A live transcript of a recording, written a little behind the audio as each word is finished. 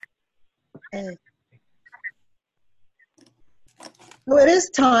Okay. Well, it is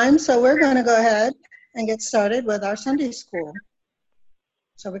time, so we're going to go ahead and get started with our Sunday school.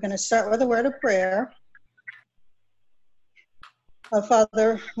 So we're going to start with a word of prayer. Our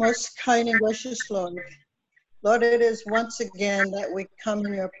Father, most kind and gracious Lord, Lord, it is once again that we come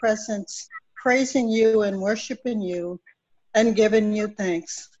in your presence, praising you and worshiping you and giving you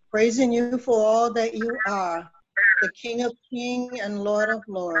thanks, praising you for all that you are, the King of Kings and Lord of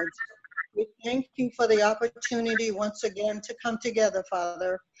Lords. We thank you for the opportunity once again to come together,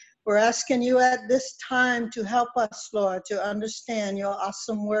 Father. We're asking you at this time to help us, Lord, to understand your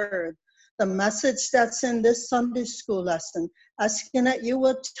awesome word, the message that's in this Sunday school lesson, asking that you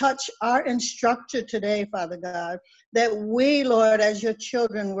will touch our instructor today, Father God, that we, Lord, as your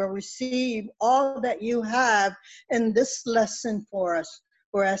children, will receive all that you have in this lesson for us.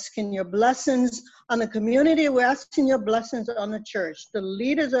 We're asking your blessings on the community. We're asking your blessings on the church. The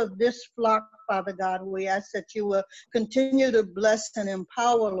leaders of this flock, Father God, we ask that you will continue to bless and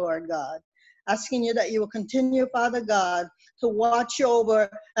empower, Lord God. Asking you that you will continue, Father God, to watch over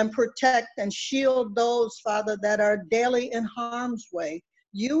and protect and shield those, Father, that are daily in harm's way.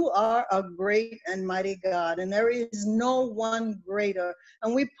 You are a great and mighty God, and there is no one greater.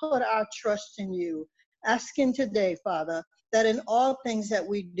 And we put our trust in you. Asking today, Father, that in all things that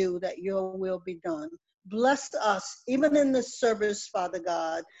we do, that your will be done. Bless us, even in this service, Father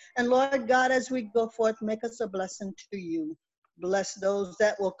God. And Lord God, as we go forth, make us a blessing to you. Bless those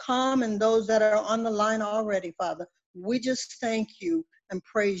that will come and those that are on the line already, Father. We just thank you and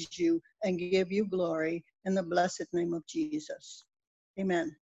praise you and give you glory in the blessed name of Jesus.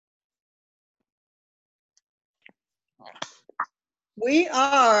 Amen. We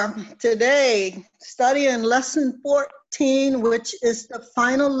are today studying lesson 14, which is the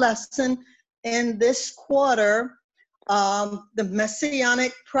final lesson in this quarter, the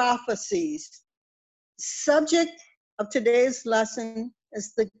Messianic prophecies. Subject of today's lesson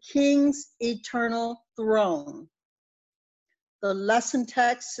is the King's eternal throne. The lesson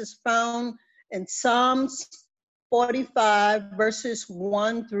text is found in Psalms 45, verses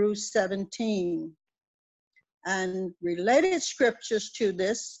 1 through 17. And related scriptures to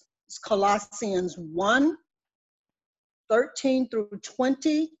this is Colossians 1, 13 through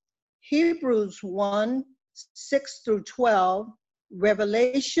 20, Hebrews 1, 6 through 12,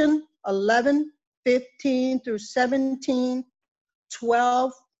 Revelation 11, 15 through 17,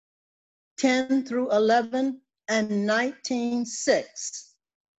 12, 10 through 11, and 19, 6.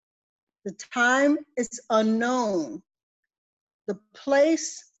 The time is unknown. The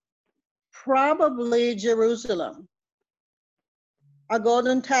place, probably Jerusalem. Our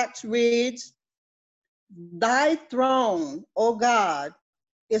golden text reads, "Thy throne, O God,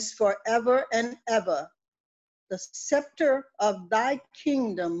 is forever and ever. The scepter of thy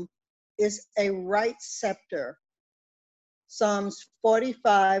kingdom is a right scepter." Psalms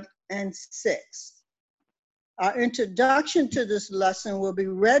 45 and 6. Our introduction to this lesson will be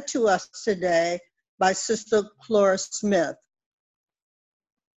read to us today by Sister Clara Smith.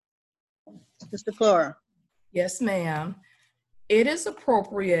 Sister Clara. Yes, ma'am. It is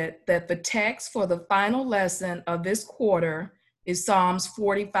appropriate that the text for the final lesson of this quarter is Psalms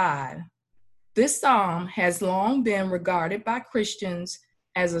 45. This psalm has long been regarded by Christians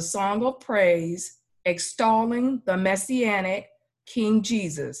as a song of praise, extolling the Messianic King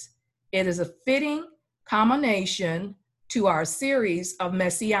Jesus. It is a fitting culmination to our series of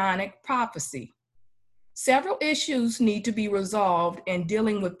Messianic prophecy. Several issues need to be resolved in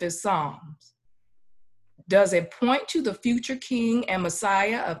dealing with this psalm. Does it point to the future King and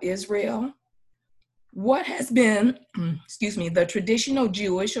Messiah of Israel? What has been, the traditional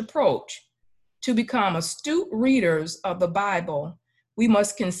Jewish approach? To become astute readers of the Bible, we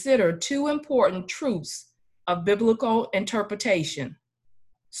must consider two important truths of biblical interpretation.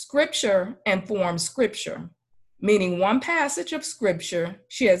 Scripture informs Scripture, meaning one passage of Scripture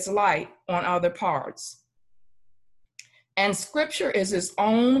sheds light on other parts. And Scripture is its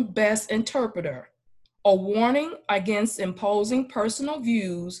own best interpreter, a warning against imposing personal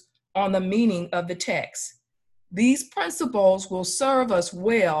views on the meaning of the text. These principles will serve us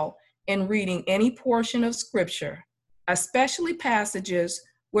well in reading any portion of Scripture, especially passages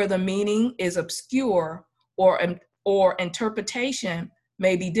where the meaning is obscure or interpretation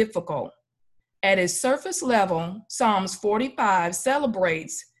may be difficult. At its surface level, Psalms 45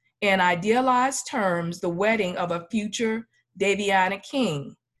 celebrates in idealized terms the wedding of a future Davidic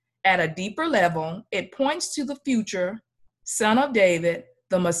king. At a deeper level, it points to the future Son of David,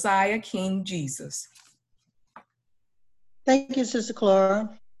 the Messiah, King Jesus. Thank you, Sister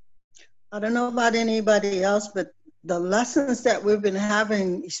Clara. I don't know about anybody else, but The lessons that we've been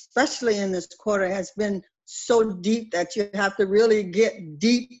having, especially in this quarter, has been so deep that you have to really get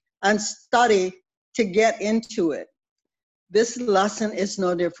deep and study to get into it. This lesson is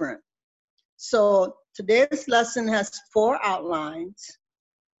no different. So today's lesson has 4 outlines.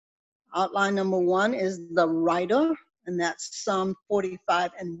 Outline number 1 is the writer, and that's Psalm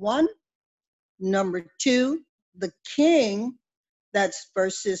 45:1. Number 2, the king, that's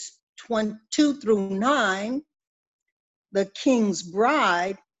verses 22 through 9. The king's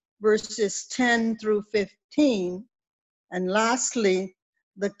bride, verses 10 through 15. And lastly,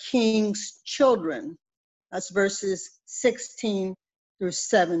 the king's children, that's verses 16 through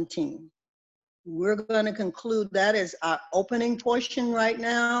 17. We're going to conclude that as our opening portion right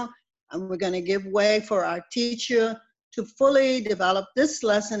now, and we're going to give way for our teacher to fully develop this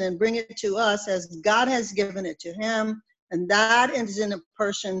lesson and bring it to us as God has given it to him, and that is in the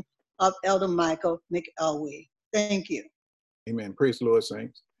person of Elder Michael McElwee. Thank you. Amen. Praise the Lord,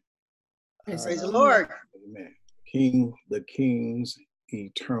 saints. Praise the Lord. Amen. The king's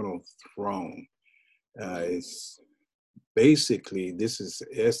eternal throne. It's basically, this is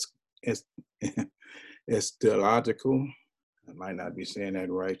theological. I might not be saying that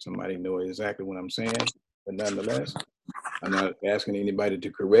right. Somebody know exactly what I'm saying, but nonetheless, I'm not asking anybody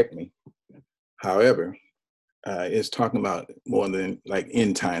to correct me. However, it's talking about more than like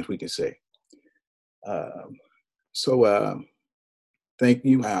end times, we can say. Thank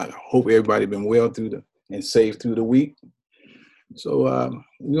you. I hope everybody been well and safe through the week. So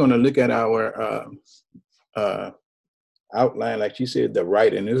we're going to look at our outline, like you said, the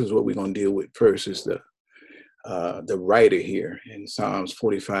writer, and this is what we're going to deal with first, is the writer here in Psalms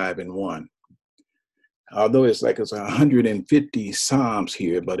 45:1. Although it's 150 Psalms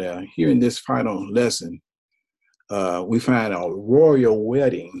here, but here in this final lesson, we find a royal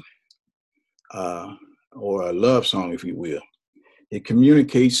wedding, or a love song, if you will. It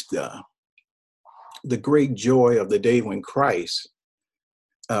communicates the great joy of the day when Christ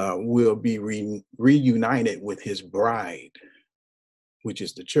will be reunited with his bride, which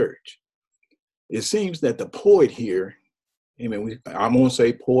is the church. It seems that the poet here, amen, I'm going to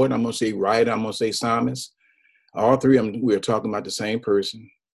say poet, I'm going to say writer, I'm going to say psalmist. All three of them, we're talking about the same person.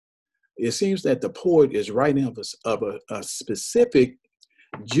 It seems that the poet is writing of a specific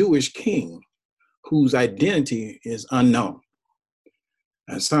Jewish king whose identity is unknown.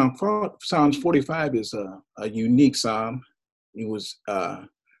 And Psalms 45 is a unique psalm. It was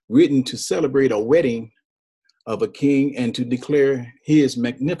written to celebrate a wedding of a king and to declare his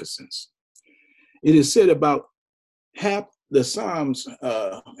magnificence. It is said about half of the Psalms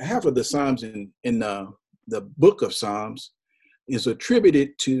in the book of Psalms is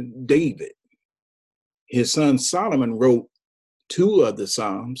attributed to David. His son Solomon wrote 2 of the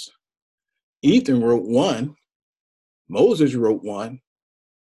Psalms. Ethan wrote 1. Moses wrote 1.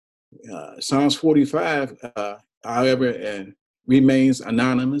 Psalms 45, however, remains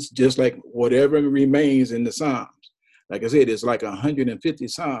anonymous, just like whatever remains in the Psalms. Like I said, it's like 150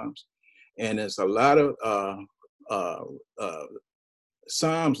 Psalms, and there's a lot of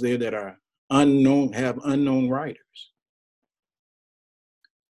Psalms there that are unknown, have unknown writers.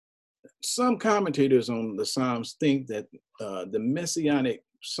 Some commentators on the Psalms think that the Messianic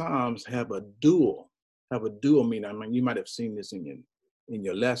Psalms have a dual meaning. I mean, you might have seen this in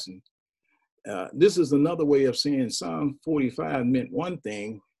your lesson. This is another way of saying Psalm 45 meant one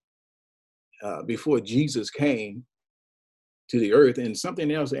thing before Jesus came to the earth, and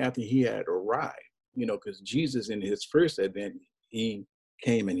something else after he had arrived. Because Jesus in his first advent, he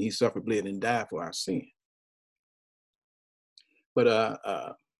came and he suffered, bled, and died for our sin. But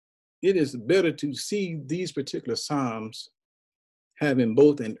it is better to see these particular Psalms having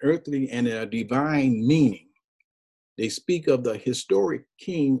both an earthly and a divine meaning. They speak of the historic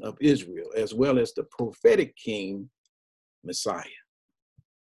king of Israel, as well as the prophetic king, Messiah.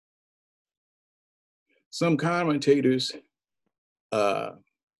 Some commentators,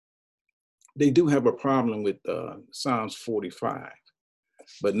 they do have a problem with Psalms 45.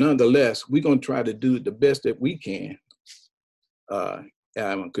 But nonetheless, we're going to try to do the best that we can,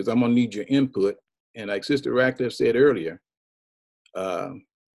 because I'm going to need your input. And like Sister Ratcliffe said earlier,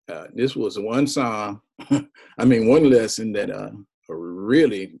 this was one psalm, one lesson that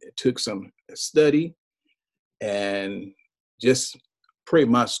really took some study, and just pray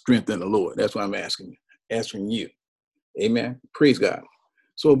my strength in the Lord. That's what I'm asking you. Amen. Praise God.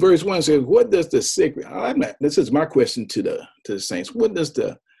 So verse 1 says, what does the sacred, this is my question to the saints. What does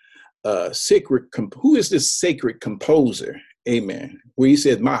the who is this sacred composer? Amen. Where he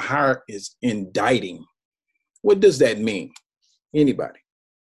says, my heart is inditing. What does that mean? Anybody?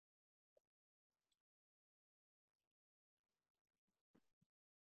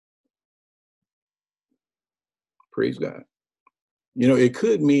 Praise God. You know, it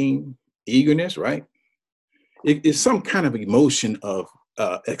could mean eagerness, right? It's some kind of emotion of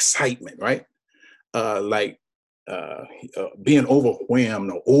excitement, right? Like being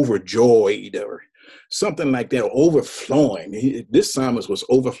overwhelmed or overjoyed or something like that, overflowing. This psalmist was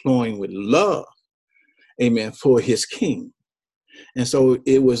overflowing with love, amen, for his king. And so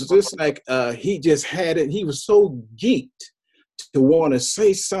it was just like he just had it. He was so geeked to want to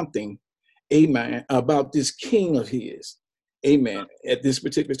say something, amen, about this king of his, amen, at this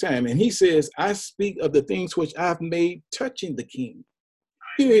particular time. And he says, I speak of the things which I've made touching the king.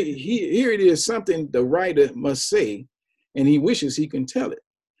 Here it is, something the writer must say, and he wishes he can tell it.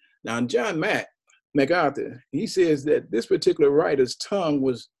 Now, John MacArthur, he says that this particular writer's tongue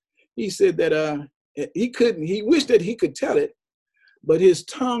was, he said that he wished that he could tell it, but his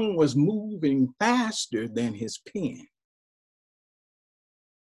tongue was moving faster than his pen.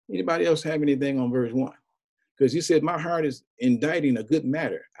 Anybody else have anything on verse 1? Because he said, my heart is inditing a good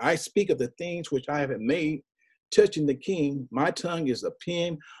matter. I speak of the things which I have made touching the king. My tongue is a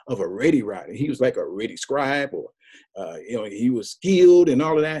pen of a ready writer. He was like a ready scribe, or he was skilled and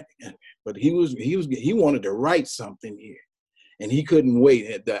all of that. But he wanted to write something here, and he couldn't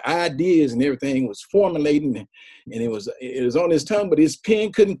wait. The ideas and everything was formulating, and it was on his tongue, but his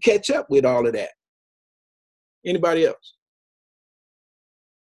pen couldn't catch up with all of that. Anybody else?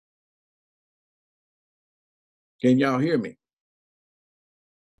 Can y'all hear me?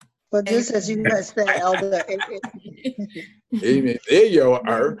 But just as you had said, Elder, amen. There you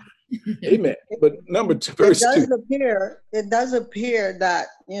are. Amen. But number 2, verse 2. It does appear that,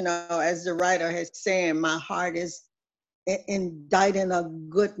 as the writer has saying, my heart is inditing a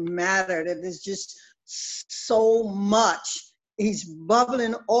good matter, that there's just so much. He's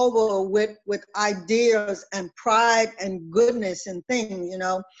bubbling over with ideas and pride and goodness and things,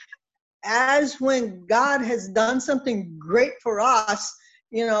 As when God has done something great for us,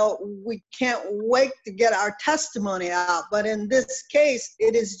 we can't wait to get our testimony out. But in this case,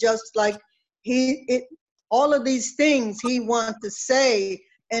 it is just like all of these things he wants to say,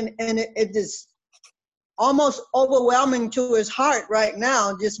 and it is almost overwhelming to his heart right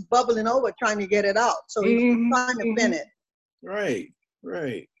now, just bubbling over, trying to get it out. So he's trying to fin it. Right.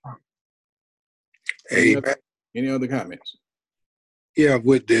 Amen. Any other comments? Yeah,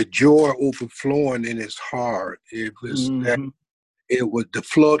 with the joy overflowing in his heart, it was the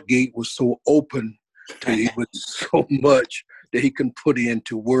floodgate was so open to it was so much that he can put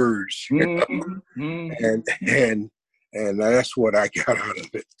into words, and that's what I got out of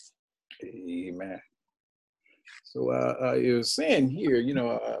it. Amen. So it was saying here,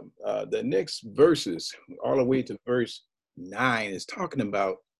 the next verses, all the way to verse 9, is talking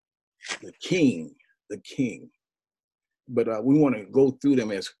about the king. But we want to go through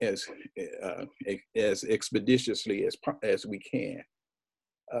them as expeditiously as we can.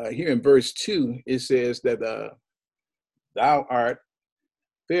 Here in verse 2, it says that thou art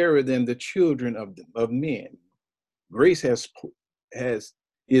fairer than the children of men. Grace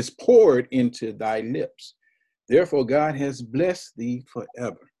is poured into thy lips. Therefore, God has blessed thee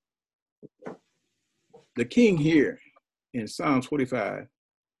forever. The king here in Psalms 45,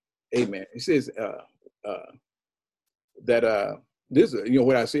 amen. It says that this is,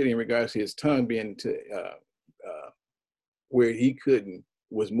 what I said in regards to his tongue being to where he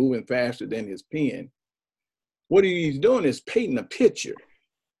was moving faster than his pen. What he's doing is painting a picture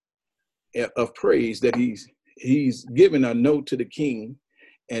of praise, that he's giving a note to the king,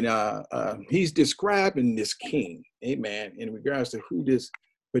 and he's describing this king, amen, in regards to who this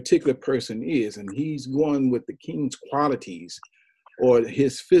particular person is, and he's going with the king's qualities or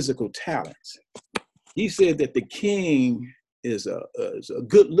his physical talents. He said that the king is a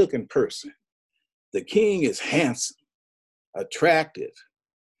good-looking person. The king is handsome, attractive,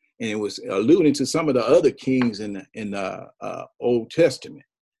 and it was alluding to some of the other kings in the Old Testament,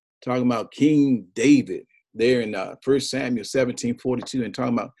 talking about King David there in 1 Samuel 17:42, and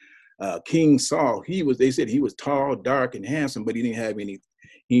talking about King Saul. They said he was tall, dark, and handsome, but he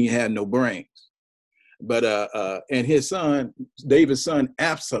had no brains. But and his son, David's son,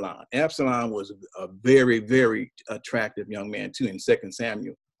 Absalom was a very, very attractive young man too in 2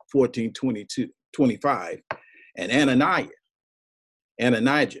 Samuel 14:25. And Ananiah,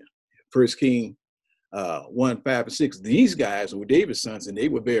 1 King 1:5-6. These guys were David's sons, and they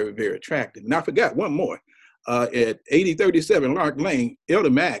were very, very attractive. And I forgot one more. At 8037 Lark Lane, Elder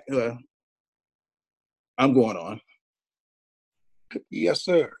Mack, I'm going on. Yes,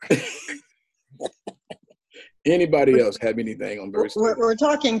 sir. Anybody else have anything on verse 3? We're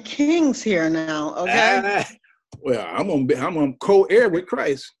talking kings here now, okay? Well, I'm on co-heir with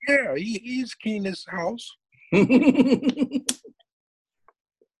Christ. Yeah, he's king in his house.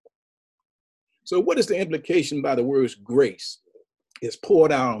 So what is the implication by the words grace? It's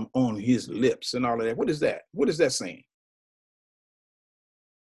poured out on his lips and all of that. What is that? What is that saying?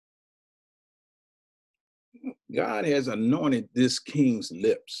 God has anointed this king's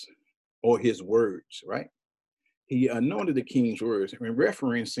lips or his words, right? He anointed the king's words, and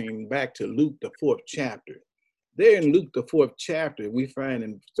referencing back to Luke, the 4th chapter. There in Luke, the 4th chapter, we find,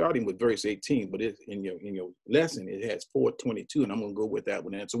 in starting with verse 18, but it's in your lesson, it has 4:22, and I'm going to go with that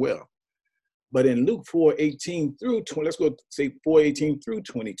one as well. But in Luke 4:18 through 20, let's go say 4:18 through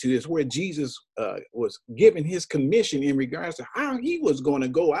 22, is where Jesus was given his commission in regards to how he was going to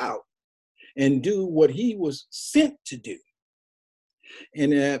go out and do what he was sent to do.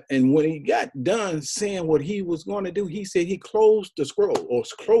 And when he got done saying what he was going to do, he said he closed the scroll or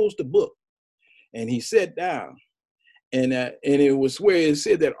closed the book, and he sat down. And it was where it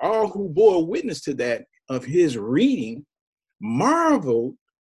said that all who bore witness to that of his reading marveled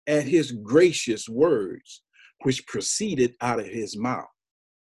at his gracious words, which proceeded out of his mouth.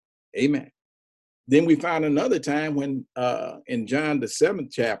 Amen. Then we find another time when in John, the 7th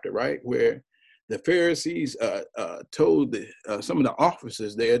chapter, right, where the Pharisees told some of the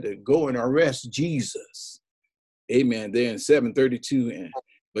officers there to go and arrest Jesus. Amen. There in 7:32,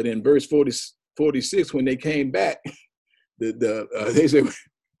 but in verse 46, when they came back, they said,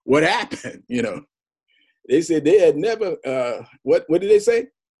 "What happened?" You know, they said they had never. What did they say?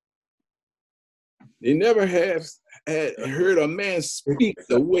 They never had heard a man speak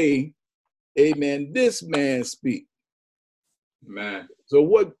the way, amen, this man speak. Man. So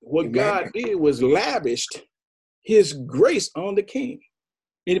what God did was lavished his grace on the king.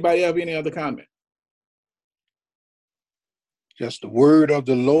 Anybody have any other comment? Just the word of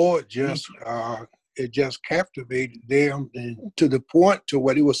the Lord, it just captivated them, and to the point to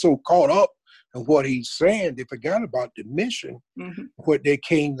where he was so caught up in what he's saying, they forgot about the mission, what they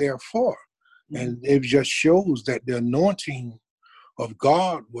came there for. And it just shows that the anointing of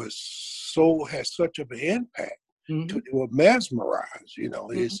God has such of an impact. They were mesmerized, you know.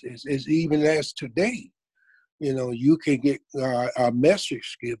 It's even as today, you know, you can get a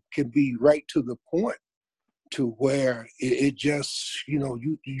message can be right to the point to where it just, you know,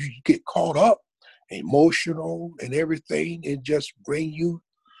 you get caught up, emotional and everything. It just bring you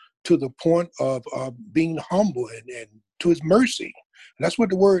to the point of being humble and to his mercy. And that's what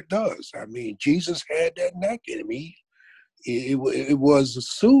the word does. I mean, Jesus had that knack in him. It was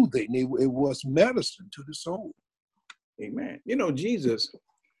soothing. It was medicine to the soul. Amen. You know, Jesus,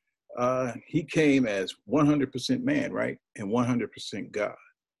 he came as 100% man, right? And 100% God.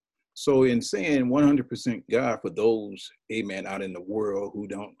 So in saying 100% God, for those, amen, out in the world who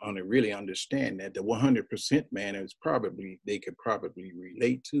don't really understand that, the 100% man is they could probably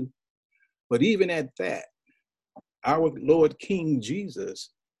relate to. But even at that, our Lord King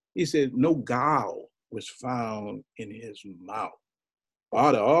Jesus, he said, no guile was found in his mouth.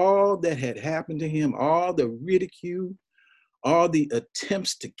 All that had happened to him, all the ridicule, all the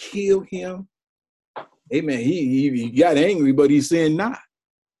attempts to kill him, amen, he got angry, but he sinned not.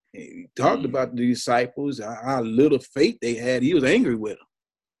 He talked about the disciples, how little faith they had. He was angry with them.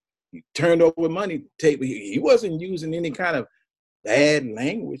 He turned over money table. He wasn't using any kind of bad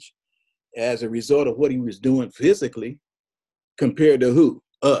language as a result of what he was doing physically compared to who?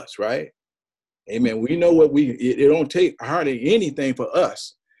 Us, right? Amen. We know what it don't take hardly anything for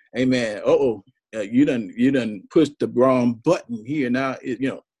us. Amen. You done pushed the wrong button here. Now,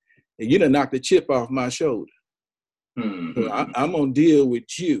 you done knocked the chip off my shoulder. So I'm gonna deal with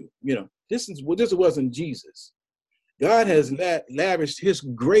you. You know, this wasn't Jesus. God has lavished his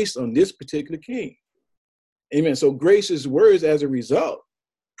grace on this particular king. Amen. So gracious words as a result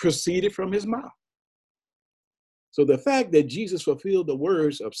proceeded from his mouth. So the fact that Jesus fulfilled the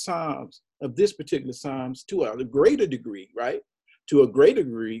words of this particular Psalms to a greater degree, right? To a greater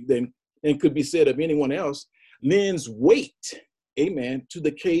degree than could be said of anyone else, lends weight, amen, to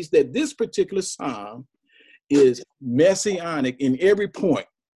the case that this particular Psalm is messianic in every point,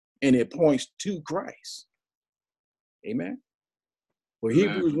 and it points to Christ. Amen. Well,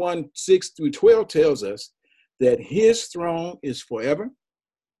 Hebrews 1:6-12 tells us that his throne is forever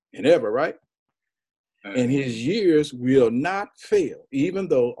and ever, right? And his years will not fail, even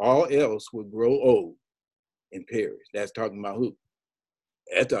though all else will grow old and perish. That's talking about who?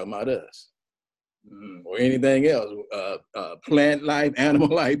 That's talking about us. Or anything else. Plant life, animal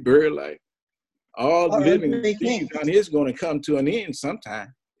life, bird life. All living things on here is going to come to an end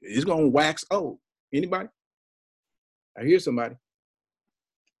sometime. It's going to wax old. Anybody? I hear somebody.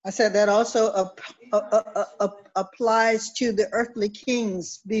 I said that also applies to the earthly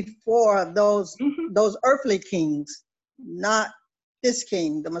kings before those earthly kings, not this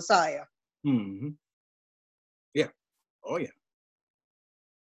king, the Messiah. Mm-hmm. Yeah. Oh, yeah.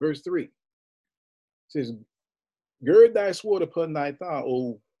 Verse 3 says, gird thy sword upon thy thigh,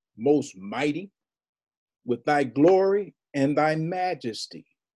 O most mighty, with thy glory and thy majesty.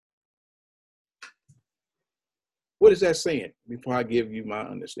 What is that saying before I give you my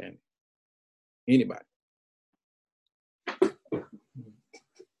understanding? Anybody?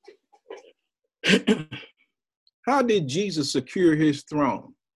 How did Jesus secure his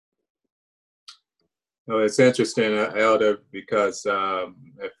throne? Well, it's interesting, Elder, because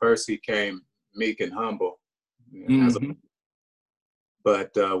at first he came meek and humble,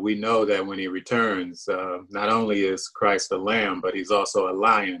 but we know that when he returns, not only is Christ a lamb, but he's also a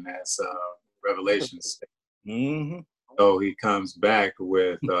lion, as Revelation says. So he comes back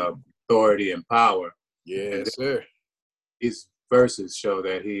with authority and power. Yes, sir. These verses show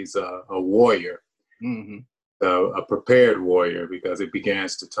that he's a warrior, a prepared warrior, because it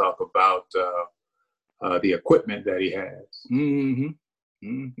begins to talk about the equipment that he has.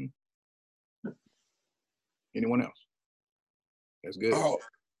 Anyone else? That's good.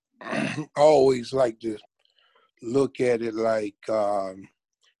 I always like to look at it like,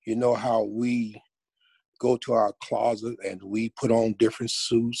 you know how we go to our closet and we put on different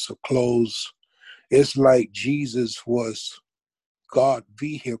suits or clothes. It's like Jesus was God's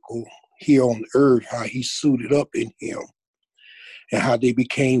vehicle here on earth, how he suited up in him and how they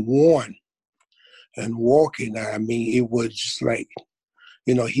became one and walking. I mean, it was just like,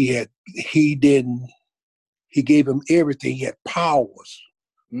 you know, he gave him everything. He had powers,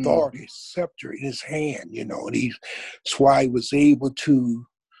 authority, scepter in his hand, you know, and that's why he was able to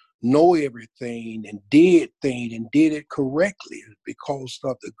know everything and did it correctly because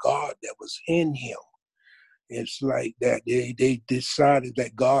of the God that was in him. It's like that they decided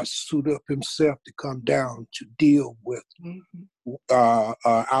that God suited up himself to come down to deal with our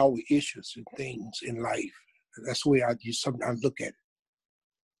issues and things in life. That's the way I just sometimes look at it.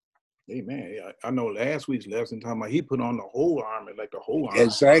 Amen. I know last week's lesson talking about he put on the whole armor, like the whole armor.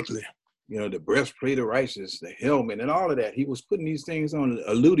 Exactly. You know, the breastplate of righteousness, the helmet, and all of that. He was putting these things on,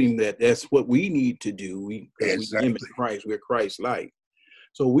 alluding that that's what we need to do. Because we image Christ, we're Christ-like.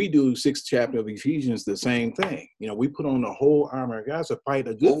 So we do 6th chapter of Ephesians, the same thing. You know, we put on the whole armor of God to fight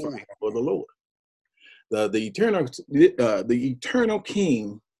a good fight for the Lord. The eternal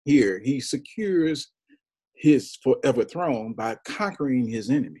King here, he secures his forever throne by conquering his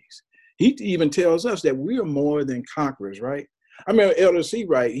enemies. He even tells us that we are more than conquerors, right? I mean, Elder C,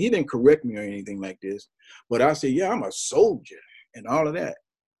 right? He didn't correct me or anything like this, but I said, yeah, I'm a soldier and all of that.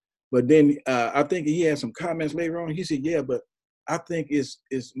 But then I think he had some comments later on. He said, yeah, but I think it's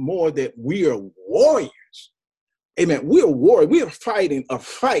more that we are warriors. Amen. We are warriors. We are fighting a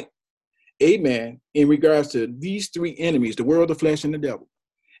fight, amen, in regards to these three enemies, the world, the flesh, and the devil.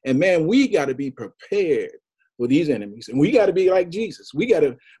 And man, we got to be prepared for these enemies. And we got to be like Jesus. We got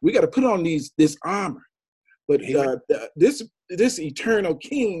to put on this armor. But this eternal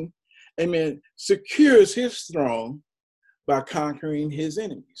King, amen, secures his throne by conquering his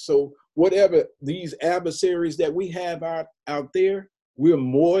enemies. So whatever these adversaries that we have out there, we're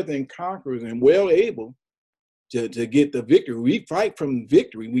more than conquerors and well able to get the victory. We fight from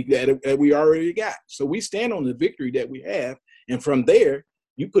victory we already got. So we stand on the victory that we have. And from there,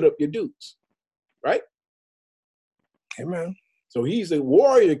 you put up your dues, right? Amen. So he's a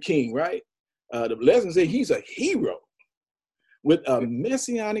warrior king, right? The lesson says he's a hero with a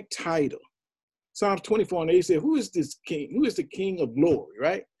messianic title. Psalms 24:8 said, who is this king? Who is the king of glory,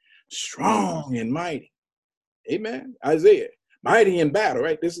 right? Strong and mighty. Amen. Isaiah, mighty in battle,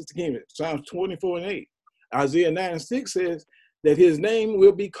 right? This is the king. Psalms 24:8. Isaiah 9:6 says that his name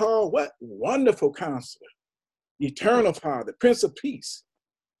will be called what? Wonderful Counselor, Eternal Father, Prince of Peace.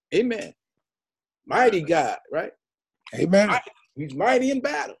 Amen. Mighty God, right? Amen. He's mighty in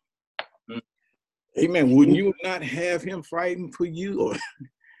battle. Amen. Wouldn't you not have him fighting for you? Or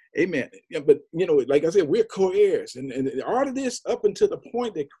amen. Yeah, but you know, like I said, we're co-heirs, and all of this up until the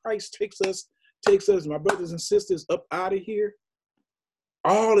point that Christ takes us, my brothers and sisters, up out of here.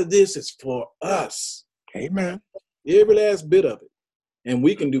 All of this is for us. Amen. Every last bit of it. And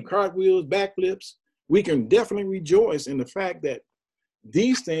we can do cartwheels, backflips. We can definitely rejoice in the fact that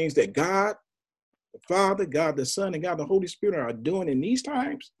these things that God the Father, God the Son, and God the Holy Spirit are doing in these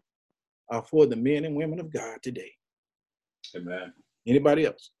times are for the men and women of God today. Amen. Anybody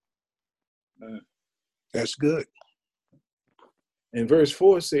else? That's good. And verse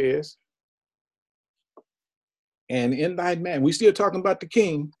 4 says, And in thy man, we still talking about the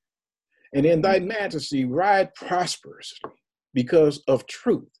king. And in thy majesty ride prosperously because of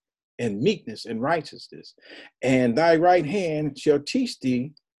truth and meekness and righteousness. And thy right hand shall teach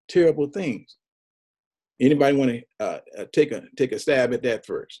thee terrible things. Anybody want to take a stab at that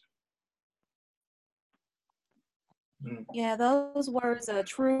first? Yeah, those words,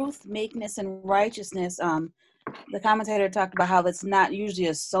 truth, meekness, and righteousness. The commentator talked about how it's not usually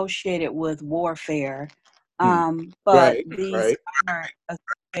associated with warfare, but these are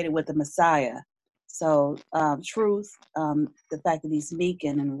associated with the Messiah. So truth, the fact that he's meek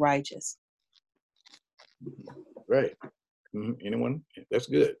and righteous. Right. Anyone? That's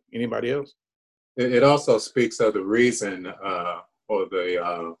good. Anybody else? It also speaks of the reason or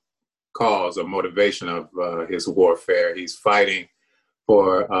the cause or motivation of his warfare. He's fighting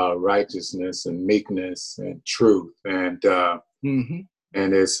for righteousness and meekness and truth. And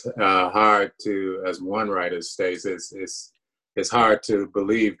it's hard to, as one writer states, it's hard to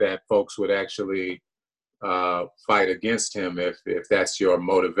believe that folks would actually fight against him if that's your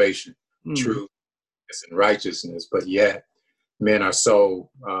motivation, truth and righteousness. But yet men are so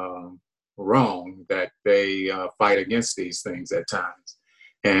wrong that they fight against these things at times.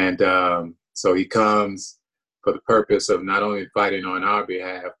 And so he comes for the purpose of not only fighting on our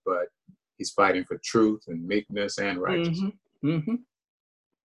behalf, but he's fighting for truth and meekness and righteousness.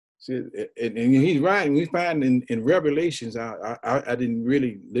 See, and he's right. We find in Revelations, I didn't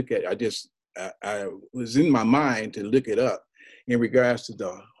really look at it. I was in my mind to look it up in regards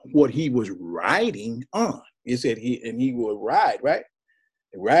to what he was riding on. It said he would ride, right?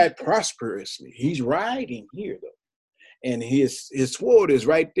 Ride prosperously. He's riding here though. And his sword is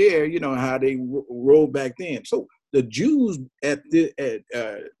right there, you know, how they rolled back then. So the Jews in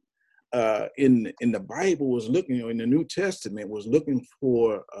the Bible was looking, in the New Testament, was looking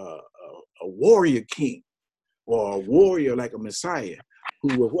for a warrior king or a warrior like a Messiah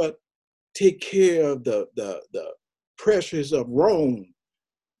who would take care of the pressures of Rome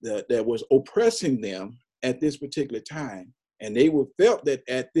that was oppressing them at this particular time. And they felt that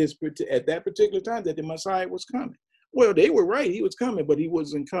at that particular time that the Messiah was coming. Well, they were right. He was coming, but he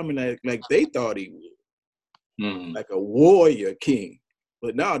wasn't coming like they thought he would, like a warrior king.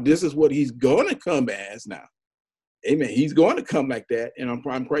 But now this is what he's going to come as now. Amen. He's going to come like that. And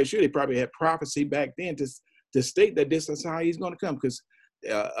I'm quite sure they probably had prophecy back then to state that this is how he's going to come, because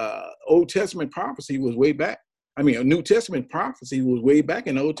Old Testament prophecy was way back. I mean, a New Testament prophecy was way back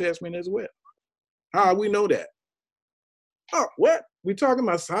in the Old Testament as well. How do we know that? Oh, what? We talking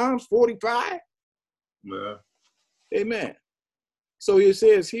about Psalms 45? Yeah. Amen. So it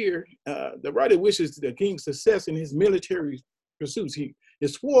says here, the writer wishes the king success in his military pursuits.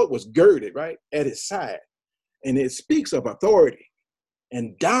 His sword was girded, right, at his side. And it speaks of authority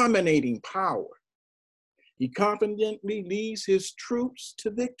and dominating power. He confidently leads his troops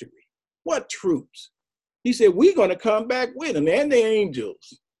to victory. What troops? He said, we're going to come back with him and the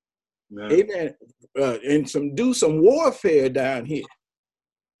angels. Amen. And do some warfare down here.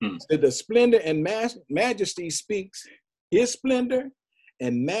 So the splendor and majesty speaks, his splendor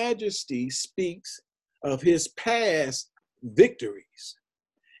and majesty speaks of his past victories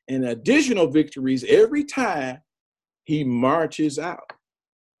and additional victories every time he marches out.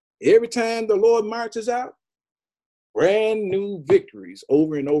 Every time the Lord marches out, brand new victories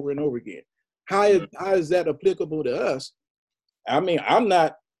over and over and over again. How is that applicable to us? I mean, I'm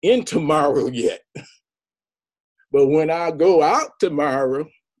not in tomorrow yet, but when I go out tomorrow,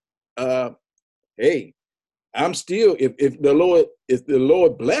 hey, I'm still, if the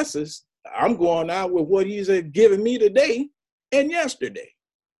Lord blesses, I'm going out with what he's given me today and yesterday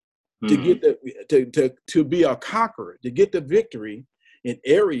to get to be a conqueror, to get the victory in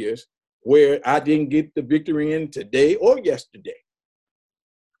areas where I didn't get the victory in today or yesterday.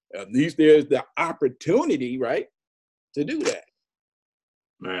 At least there's the opportunity, right, to do that.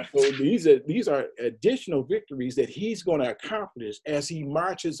 Man. So these are additional victories that he's going to accomplish as he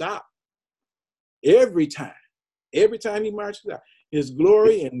marches out. Every time he marches out, his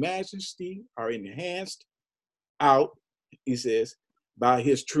glory and majesty are enhanced out, he says, by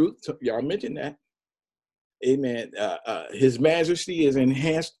his truth. Y'all mentioned that. Amen. His majesty is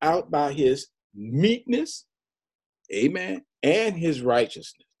enhanced out by his meekness. Amen. And his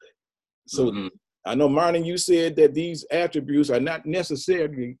righteousness. So I know, Martin, you said that these attributes are not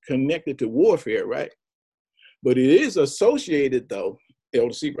necessarily connected to warfare, right? But it is associated, though,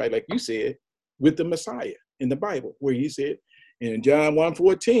 LC, right, like you said, with the Messiah in the Bible, where he said in John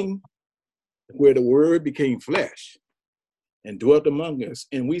 1:14, where the word became flesh and dwelt among us,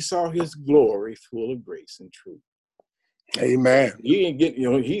 and we saw his glory full of grace and truth. Amen. He ain't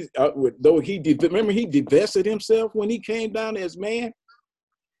getting, he's though remember he divested himself when he came down as man.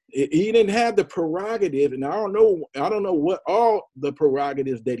 He didn't have the prerogative, and I don't know what all the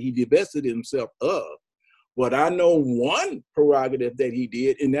prerogatives that he divested himself of, but I know one prerogative that he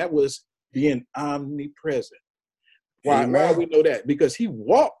did, and that was being omnipresent. Why we know that? Because he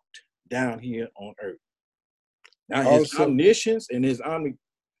walked down here on earth. Now his omniscience and his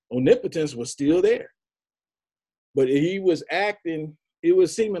omnipotence was still there. But he was acting, it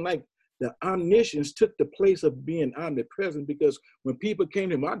was seeming like the omniscience took the place of being omnipresent, because when people came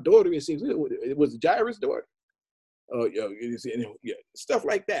to my daughter, it was Jairus' daughter. Stuff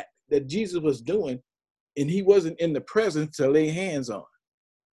like that Jesus was doing, and he wasn't in the presence to lay hands on.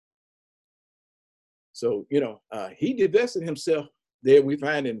 So, he divested himself there. We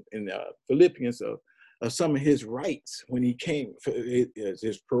find in Philippians of some of his rights when he came,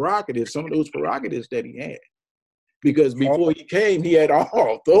 his prerogatives, some of those prerogatives that he had. Because before he came, he had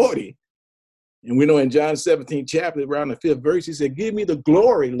all authority. And we know in John 17 chapter, around the 5th verse, he said, "Give me the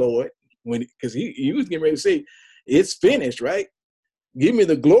glory, Lord." Because he was getting ready to say, "It's finished," right? "Give me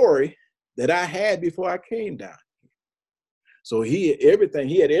the glory that I had before I came down." So he had everything.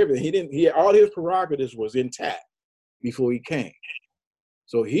 He had all his prerogatives was intact before he came.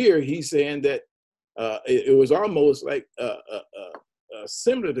 So here he's saying that it was almost like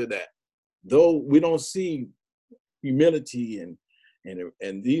similar to that, though we don't see humility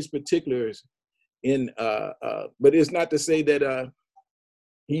and these particulars in but it's not to say that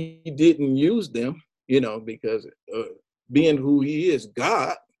he didn't use them, because being who he is,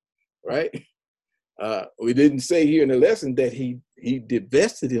 God, right? We didn't say here in the lesson that he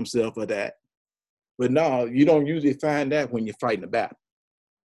divested himself of that, but no, you don't usually find that when you're fighting a battle.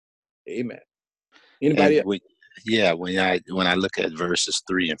 Amen. Anybody else? When I look at verses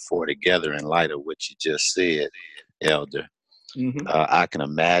 3 and 4 together in light of what you just said, Elder, I can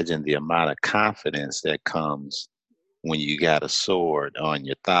imagine the amount of confidence that comes when you got a sword on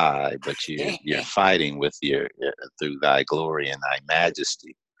your thigh, but you're fighting with your through thy glory and thy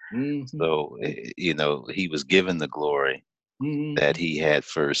majesty. So he was given the glory that he had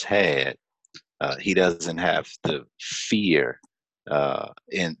first had. He doesn't have to fear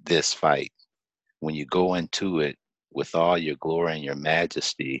in this fight. When you go into it with all your glory and your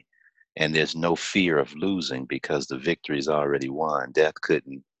majesty, and there's no fear of losing because the victory's already won. Death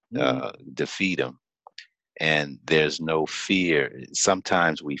couldn't defeat him. And there's no fear.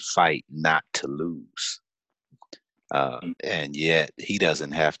 Sometimes we fight not to lose. And yet he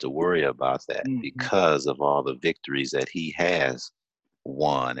doesn't have to worry about that because of all the victories that he has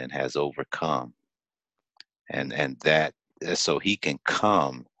won and has overcome. And that, so he can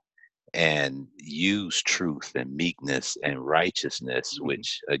come and use truth and meekness and righteousness,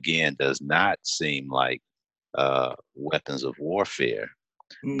 which again does not seem like weapons of warfare,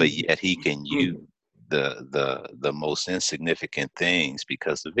 but yet he can use the most insignificant things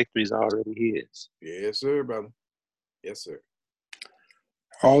because the victory is already his. Yes, sir, brother. Yes, sir.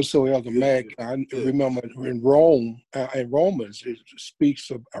 Also, Elder Mac, I remember in Romans, it speaks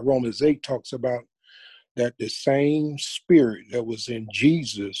of Romans 8 talks about that the same spirit that was in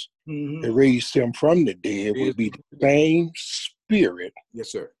Jesus that raised him from the dead would be the same spirit,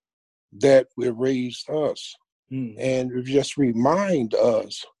 yes, sir, that will raise us. And just remind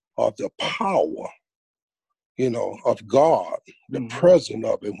us of the power, of God, the presence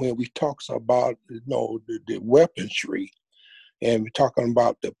of it. When we talks about, the weaponry, and we're talking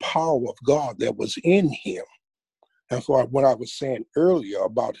about the power of God that was in him. And so what I was saying earlier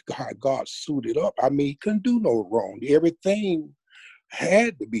about how God suited up, he couldn't do no wrong. Everything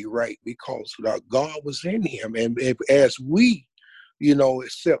had to be right because God was in him. And as we,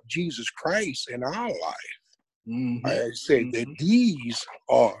 accept Jesus Christ in our life, I say that these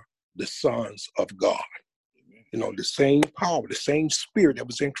are the sons of God. The same power, the same spirit that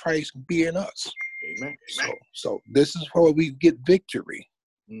was in Christ be in us. Amen. So this is where we get victory.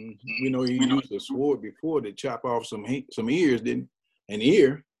 We know he used a sword before to chop off some ears, an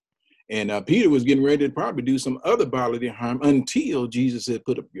ear. And Peter was getting ready to probably do some other bodily harm until Jesus said,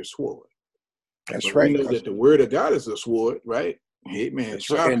 "Put up your sword." That's right. We know that the word of God is a sword, right? Amen. That's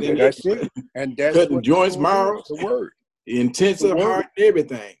right. And that's it. And that's cutting what joints, marrows, the word. intensive heart,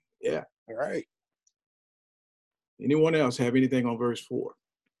 everything. Yeah. All right. Anyone else have anything on verse 4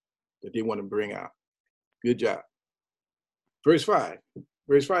 that they want to bring out? Good job. Verse 5.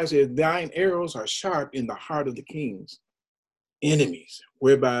 Verse 5 says, "Thine arrows are sharp in the heart of the king's enemies,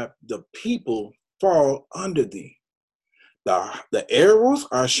 whereby the people fall under thee." The arrows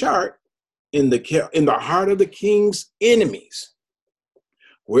are sharp in the heart of the king's enemies,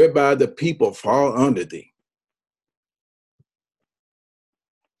 whereby the people fall under thee.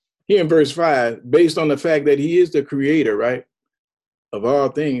 here in verse 5, based on the fact that he is the creator, right, of all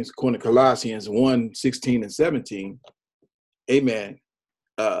things, according to Colossians 1, 16 and 17, amen.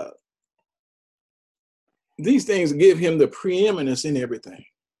 These things give him the preeminence in everything.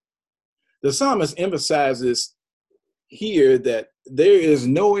 The psalmist emphasizes here that there is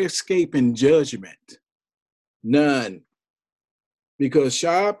no escape in judgment, none, because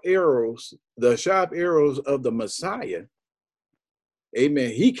the sharp arrows of the Messiah,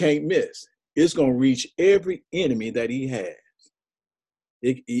 amen, he can't miss. It's going to reach every enemy that he has.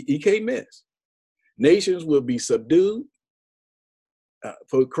 He can't miss. Nations will be subdued,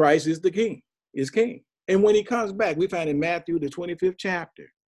 for Christ is the king, is king. And when he comes back, we find in Matthew, the 25th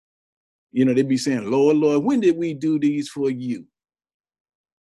chapter, you know, they'd be saying, Lord, Lord, when did we do these for you?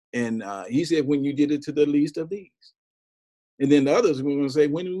 And he said, when you did it to the least of these. And then the others were going to say,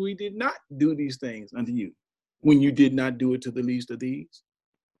 when we did not do these things unto you, when you did not do it to the least of these.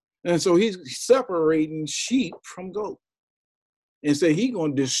 And so he's separating sheep from goats. And say he's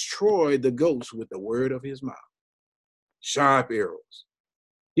going to destroy the goats with the word of his mouth. Sharp arrows.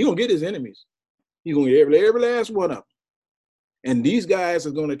 He's going to get his enemies. He's going to get every last one of them. And these guys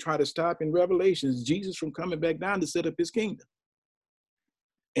are going to try to stop in Revelations Jesus from coming back down to set up his kingdom.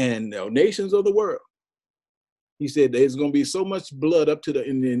 And the nations of the world. He said there's going to be so much blood up to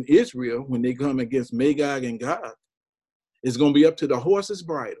in Israel when they come against Magog and Gog. It's going to be up to the horse's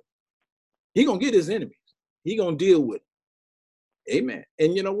bridle. He's going to get his enemies. He's going to deal with them. Amen.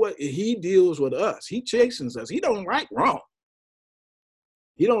 And you know what? He deals with us. He chastens us. He don't like wrong.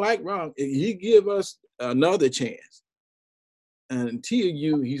 He don't like wrong. He give us another chance.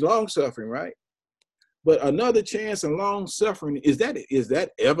 Until he's long suffering, right? But another chance and long suffering, is that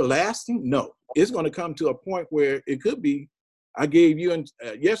everlasting? No. It's going to come to a point where it could be, I gave you, and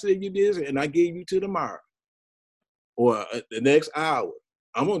yesterday you did, and I gave you to tomorrow. Or the next hour.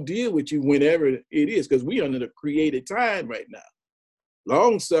 I'm going to deal with you whenever it is, because we are under the created time right now.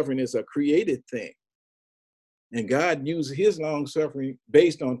 Long suffering is a created thing. And God uses his long suffering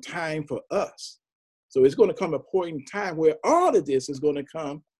based on time for us. So it's going to come a point in time where all of this is going to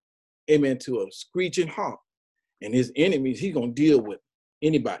come, amen, to a screeching halt. And his enemies, he's going to deal with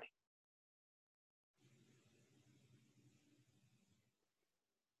anybody.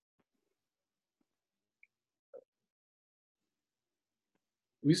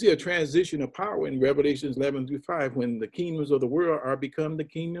 We see a transition of power in Revelations 11-5 when the kingdoms of the world are become the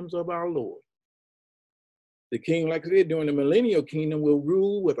kingdoms of our Lord. The king, like I said, during the millennial kingdom will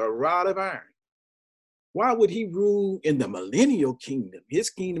rule with a rod of iron. Why would he rule in the millennial kingdom, his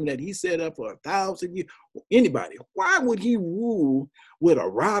kingdom that he set up for 1,000 years? Anybody, why would he rule with a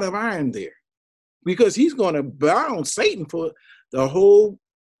rod of iron there? Because he's going to bound Satan for the whole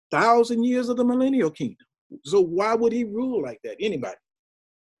 1,000 years of the millennial kingdom. So why would he rule like that? Anybody?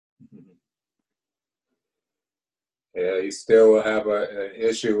 Yeah, he still will have an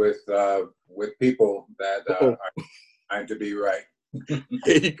issue with people that are trying to be right.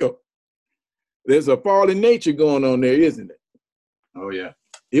 There you go. There's a fallen nature going on there, isn't it? Oh, yeah.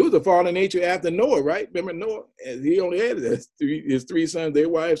 It was a fallen nature after Noah, right? Remember Noah? He only had his three sons, their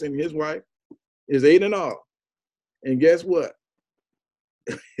wives, and his wife. Is 8 in all. And guess what?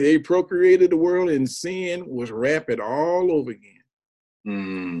 They procreated the world, and sin was rampant all over again.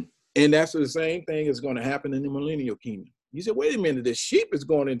 Mm. And that's the same thing is going to happen in the millennial kingdom. You said, wait a minute, the sheep is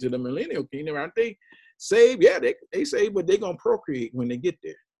going into the millennial kingdom. Aren't they saved? Yeah, they saved, but they're going to procreate when they get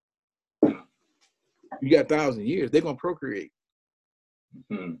there. You got 1,000 years, they're going to procreate.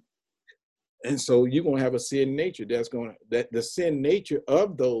 Mm-hmm. And so you're going to have a sin nature that the sin nature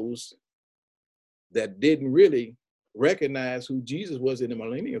of those that didn't really recognize who Jesus was in the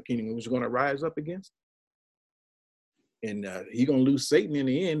millennial kingdom was going to rise up against. And he's going to lose Satan in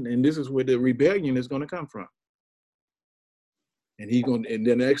the end. And this is where the rebellion is going to come from. And and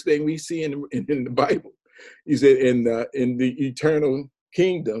the next thing we see in the Bible, he said, in the eternal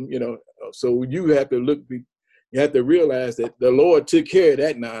kingdom, so you have to realize that the Lord took care of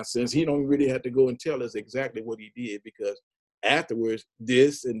that nonsense. He don't really have to go and tell us exactly what he did, because afterwards,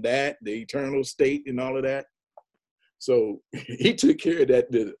 this and that, the eternal state and all of that. So he took care of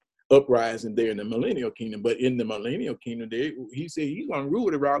that, the uprising there in the millennial kingdom. But in the millennial kingdom, he said he's going to rule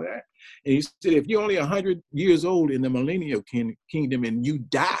it around that. And he said, if you're only 100 years old in the millennial kingdom and you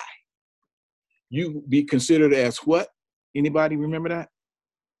die, you be considered as what? Anybody remember that?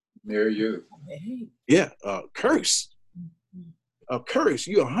 Near you. Yeah, a curse. A curse.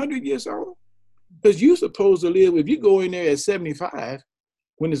 You're 100 years old? Because you're supposed to live, if you go in there at 75,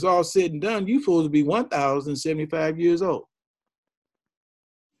 when it's all said and done, you're supposed to be 1,075 years old.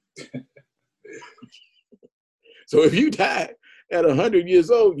 So if you die at 100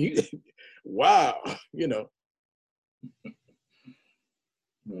 years old, wow,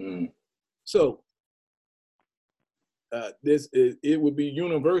 So it would be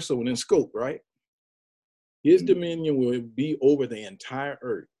universal in scope, right? His dominion will be over the entire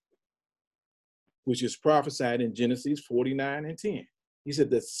earth, which is prophesied in Genesis 49:10. He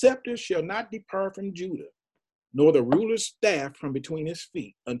said, the scepter shall not depart from Judah, nor the ruler's staff from between his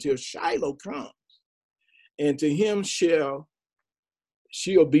feet, until Shiloh comes. And to him she'll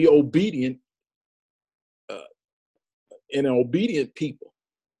be obedient, and an obedient people.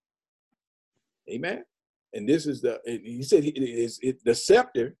 Amen. And this is he said the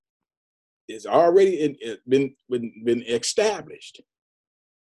scepter is already been established.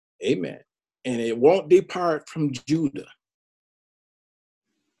 Amen. And it won't depart from Judah.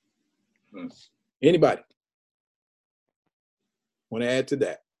 Anybody want to add to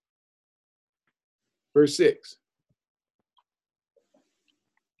that? Verse 6.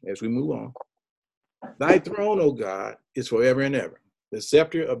 As we move on. Thy throne, O God, is forever and ever. The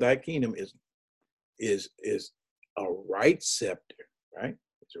scepter of thy kingdom is a right scepter, right?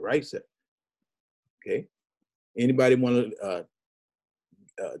 It's a right scepter. Okay. Anybody want to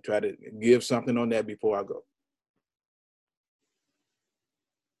try to give something on that before I go?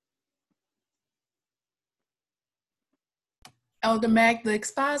 Elder Mac, the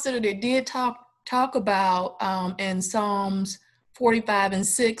expositor that did talk about in Psalms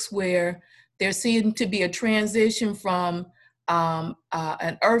 45:6, where there seemed to be a transition from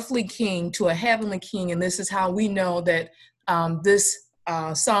an earthly king to a heavenly king, and this is how we know that this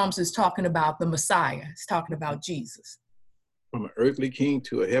Psalms is talking about the Messiah. It's talking about Jesus. From an earthly king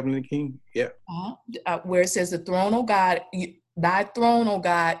to a heavenly king? Yeah. Where it says the throne, O God, thy throne, O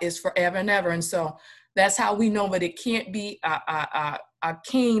God, is forever and ever. And so that's how we know that it can't be a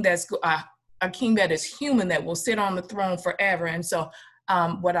king that's a king that is human that will sit on the throne forever. And so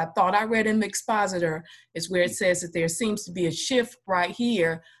what I thought I read in the expositor is where it says that there seems to be a shift right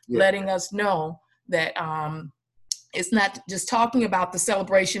here, letting us know that it's not just talking about the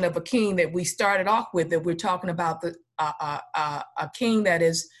celebration of a king that we started off with, that we're talking about a king that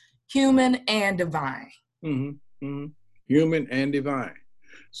is human and divine. Mm-hmm. Mm-hmm. Human and divine.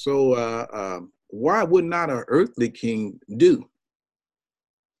 So why would not an earthly king do?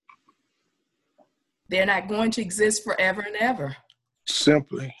 They're not going to exist forever and ever.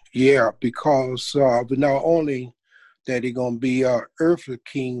 Simply, yeah, because but not only that he's going to be an earthly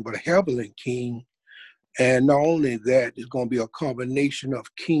king, but a heavenly king. And not only that, it's going to be a combination of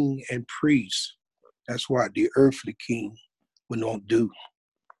king and priest. That's why the earthly king will not do.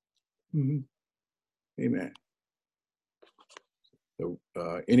 Mm-hmm. Amen. So,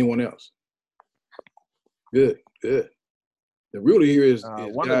 anyone else? Good. The ruler here is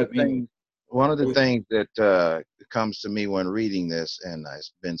one of the things that comes to me when reading this, and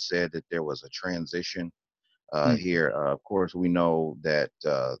it's been said that there was a transition here. Of course, we know that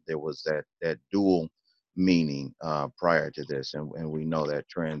there was that dual meaning prior to this, and we know that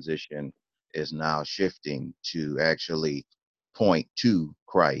transition is now shifting to actually point to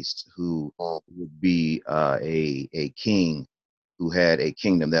Christ, who would be a king who had a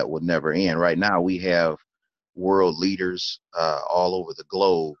kingdom that would never end. Right now, we have world leaders all over the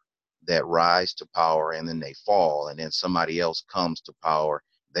globe that rise to power and then they fall, and then somebody else comes to power,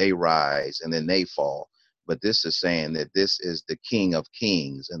 they rise and then they fall. But this is saying that this is the King of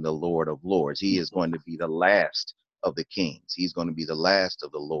Kings and the Lord of Lords. He is going to be the last of the kings. He's going to be the last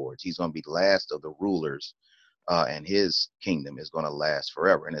of the lords. He's going to be the last of the rulers, and his kingdom is going to last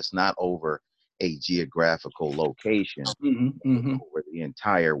forever. And it's not over a geographical location, over the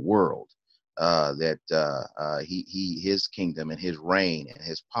entire world. His kingdom and his reign and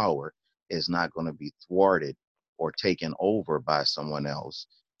his power is not going to be thwarted or taken over by someone else.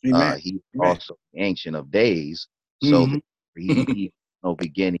 He's also the Ancient of Days, so that he no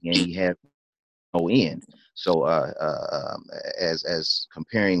beginning and he has no end. So as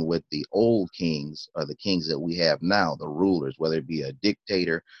comparing with the old kings, or the kings that we have now, the rulers, whether it be a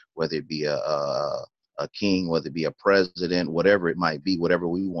dictator, whether it be a king, whether it be a president, whatever it might be, whatever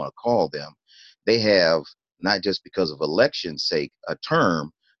we want to call them, they have, not just because of election's sake, a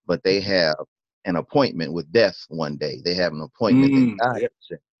term, but they have an appointment with death one day. They have an appointment that God has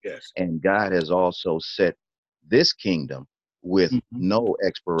set. Yes. And God has also set this kingdom with no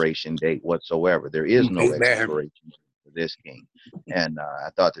expiration date whatsoever. There is no expiration date for this king. And I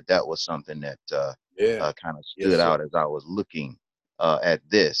thought that was something that kind of stood out as I was looking at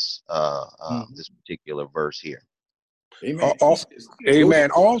this this particular verse here. Amen.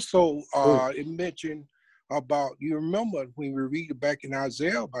 Amen. Also, it mentioned about, you remember when we read back in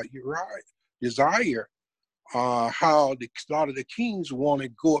Isaiah about Uzziah, how a lot of the kings want to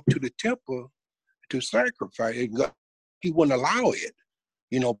go up to the temple to sacrifice. And God, he wouldn't allow it,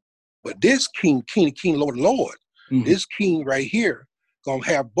 But this king, Lord, Lord, this king right here, gonna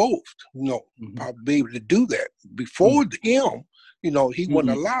have both, probably be able to do that. Before him, he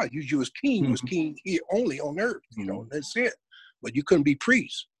wouldn't allow you. You was king here only on earth, that's it. But you couldn't be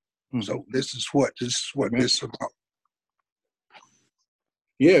priest. So this is what this is about.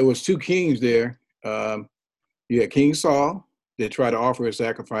 Yeah, it was two kings there. You had King Saul that tried to offer a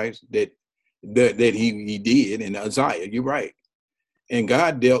sacrifice that he did, and Uzziah. You're right. And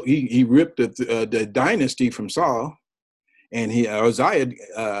God he ripped the dynasty from Saul, and Uzziah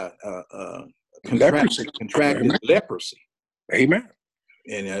contracted leprosy. Amen.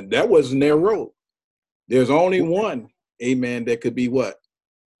 And that wasn't their role. There's only one, amen, that could be what?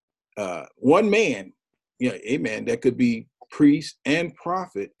 One man, amen, that could be priest and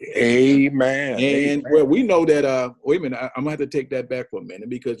prophet. Amen. And amen. well, we know that, wait a minute, I'm gonna have to take that back for a minute,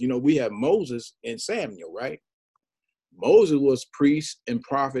 because we have Moses and Samuel, right? Moses was priest and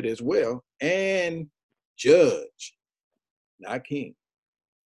prophet as well, and judge, not king.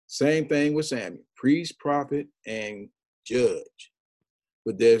 Same thing with Samuel, priest, prophet, and judge.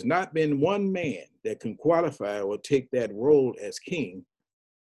 But there's not been one man that can qualify or take that role as king,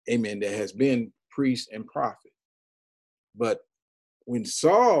 amen, that has been priest and prophet. But when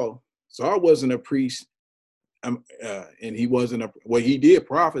Saul wasn't a priest, and he wasn't he did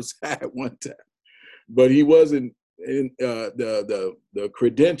prophesy at one time, but he wasn't in the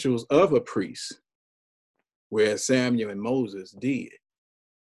credentials of a priest, whereas Samuel and Moses did.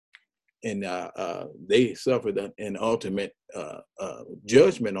 And they suffered an ultimate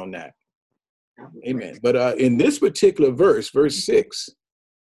judgment on that. Amen. But in this particular verse 6,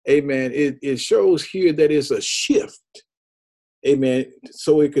 amen, it shows here that it's a shift. Amen.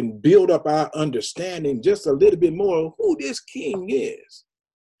 So it can build up our understanding just a little bit more of who this king is.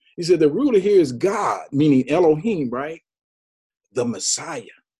 He said the ruler here is God, meaning Elohim, right? The Messiah.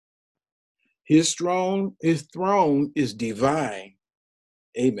 His throne is divine.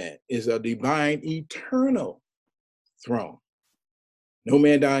 Amen. Is a divine, eternal throne. No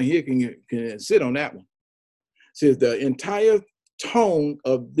man down here can sit on that one. It says the entire tone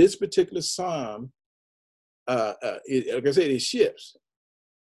of this particular psalm, like I said, it shifts.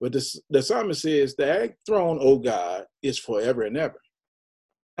 But the psalmist says, thy throne, O God, is forever and ever.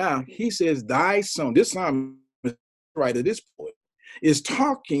 Now, he says, thy throne, this psalm right at this point, is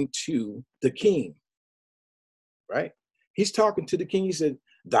talking to the king, right? He's talking to the king. He said,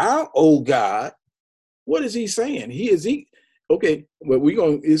 thou, O God, what is he saying? Okay,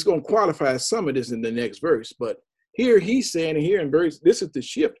 well, it's going to qualify some of this in the next verse, but here he's saying, here in verse, this is the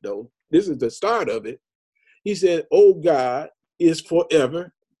shift though. This is the start of it. He said, O God is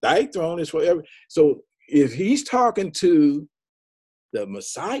forever. Thy throne is forever. So if he's talking to the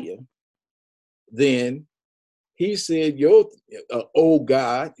Messiah, then he said, O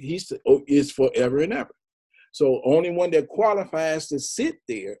God, is forever and ever. So only one that qualifies to sit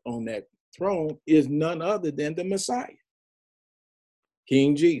there on that throne is none other than the Messiah,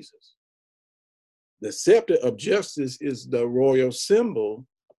 King Jesus. The scepter of justice is the royal symbol,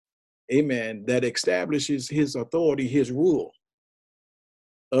 amen, that establishes his authority, his rule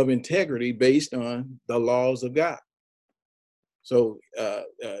of integrity based on the laws of God. So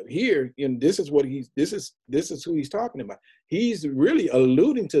here, this is who he's talking about. He's really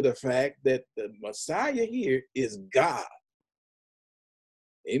alluding to the fact that the Messiah here is God.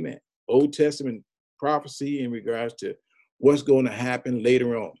 Amen. Old Testament prophecy in regards to what's going to happen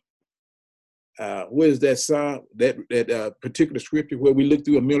later on. What is that psalm, that particular scripture where we look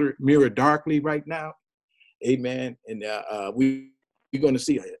through a mirror darkly right now? Amen. And we're going to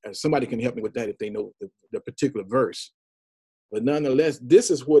see, somebody can help me with that if they know the particular verse. But nonetheless, this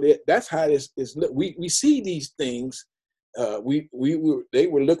is that's how this is. We see these things. They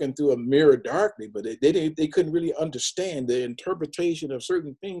were looking through a mirror darkly, but they couldn't really understand the interpretation of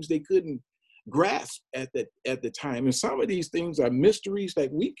certain things. They couldn't grasp at the time. And some of these things are mysteries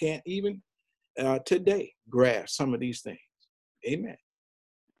that we can't even today grasp some of these things. Amen.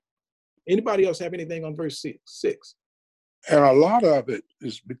 Anybody else have anything on verse 6? And a lot of it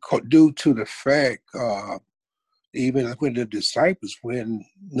is due to the fact, even when the disciples,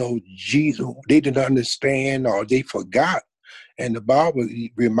 Jesus, they didn't understand or they forgot. And the Bible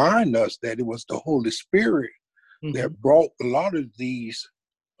reminds us that it was the Holy Spirit that brought a lot of these,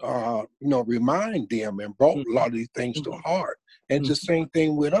 remind them and brought a lot of these things to heart. And it's the same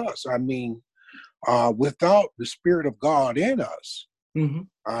thing with us. I mean, without the Spirit of God in us,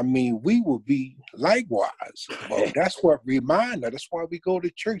 I mean, we will be likewise. But that's what reminds us. That's why we go to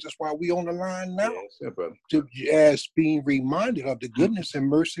church. That's why we on the line now. As being reminded of the goodness and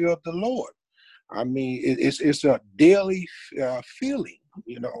mercy of the Lord. I mean, it's a daily feeling,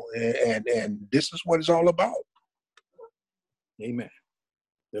 you know, and this is what it's all about. Amen.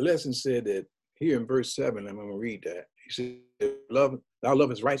 The lesson said that here in verse 7, I'm going to read that. He said, thou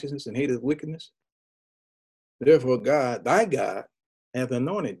lovest righteousness and hatest wickedness. Therefore, God, thy God, hath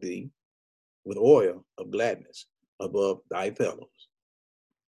anointed thee with oil of gladness above thy fellows.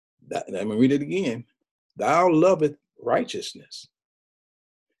 I'm going to read it again. Thou lovest righteousness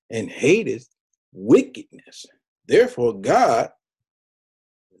and hatest wickedness. Therefore, God,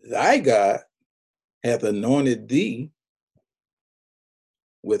 thy God, hath anointed thee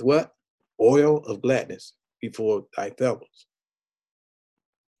with what? Oil of gladness before thy fellows.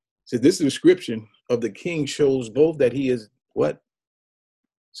 So this description of the king shows both that he is what,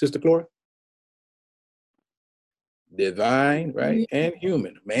 Sister Flora? Divine, right? And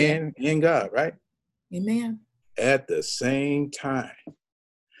human, man and God, right? Amen. At the same time.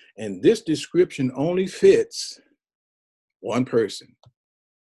 And this description only fits one person,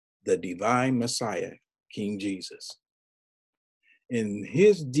 the divine Messiah, King Jesus. In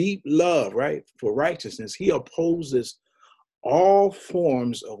his deep love, right, for righteousness, he opposes all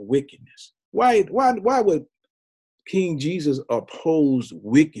forms of wickedness. Why would King Jesus oppose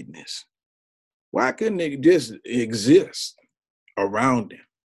wickedness? Why couldn't it just exist around him?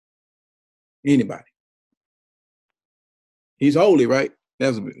 Anybody? He's holy, right?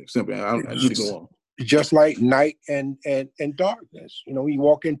 That's simple. I need to go on. Just like night and darkness. You know, you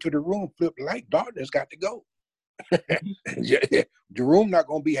walk into the room, flip the light, darkness got to go. The room not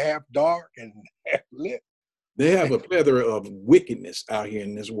going to be half dark and half lit. They have a plethora of wickedness out here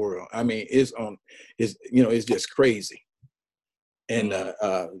in this world. I mean, it's just crazy. And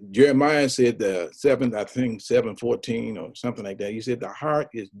Jeremiah said the 7:14 or something like that. He said the heart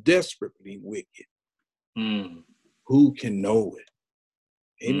is desperately wicked. Who can know it?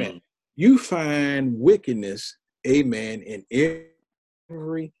 Amen. You find wickedness, amen, in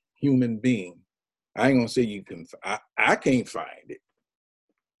every human being. I ain't gonna say you can. I can't find it,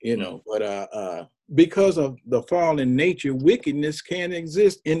 you know. But because of the fallen nature, wickedness can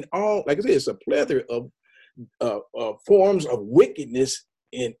exist in all. Like I said, it's a plethora of forms of wickedness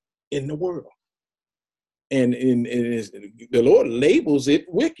in the world, and the Lord labels it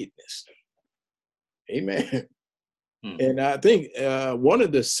wickedness. Amen. And I think one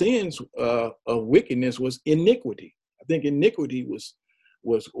of the sins of wickedness was iniquity. I think iniquity was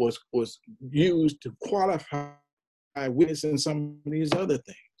used to qualify wickedness in some of these other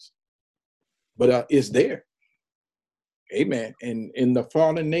things. But it's there. Amen. And in the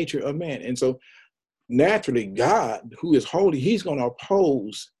fallen nature of man. And so naturally, God, who is holy, he's going to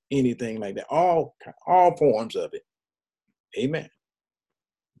oppose anything like that, all forms of it. Amen.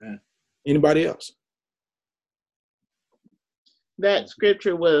 Anybody else? That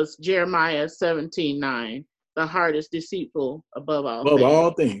scripture was Jeremiah 17:9. The heart is deceitful above all things. Above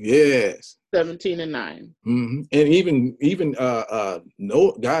all things, yes. 17:9. And even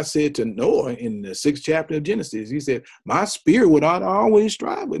Noah, God said to Noah in the 6th chapter of Genesis, he said, my spirit would not always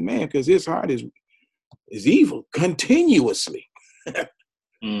strive with man because his heart is evil continuously.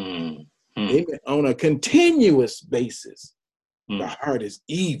 Amen. On a continuous basis, the heart is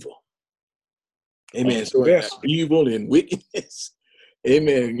evil. Amen. So evil and wickedness.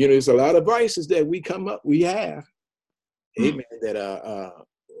 Amen. You know, there's a lot of vices that we have. Amen. That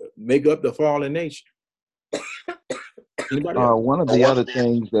make up the fallen nature. One of the other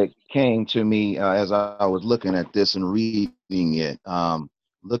things that came to me as I was looking at this and reading it,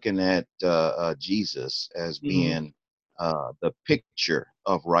 looking at Jesus as being the picture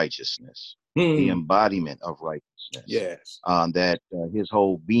of righteousness, the embodiment of righteousness. Yes. That his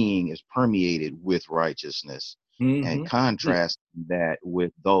whole being is permeated with righteousness, and contrasting that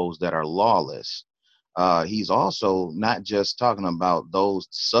with those that are lawless. He's also not just talking about those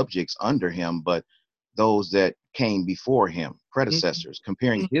subjects under him, but those that came before him, predecessors,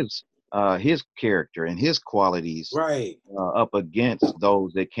 comparing his character and his qualities up against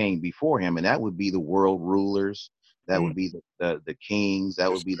those that came before him. And that would be the world rulers, that would be the kings, that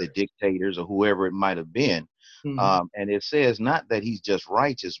would be the dictators, or whoever it might have been. And it says not that he's just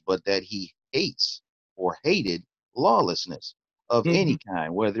righteous, but that he hates or hated lawlessness of any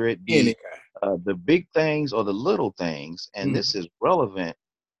kind, whether it be the big things or the little things. And this is relevant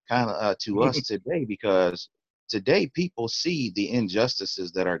kind of to us today, because today people see the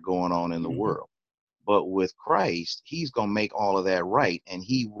injustices that are going on in the world. But with Christ, he's going to make all of that right, and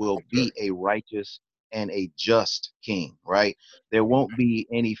he will be a righteous and a just king, right? There won't be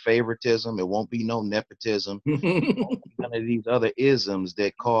any favoritism. It won't be no nepotism. None of these other isms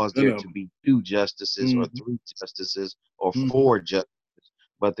that cause there to be two justices or three justices or four justices,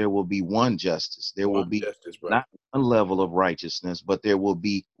 but there will be one justice. There will be not one level of righteousness, but there will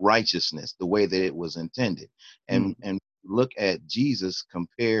be righteousness the way that it was intended. And look at Jesus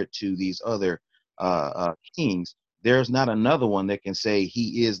compared to these other kings. There's not another one that can say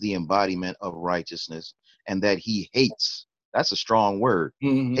he is the embodiment of righteousness and that he hates. That's a strong word.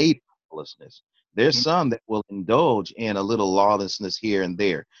 Hate lawlessness. There's some that will indulge in a little lawlessness here and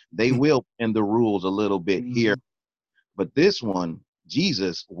there. They will bend the rules a little bit here. But this one,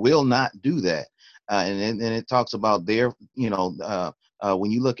 Jesus, will not do that. And it talks about there,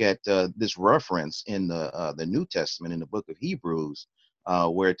 when you look at this reference in the New Testament in the book of Hebrews,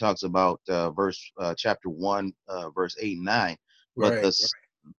 where it talks about chapter 1, verse 8 and 9.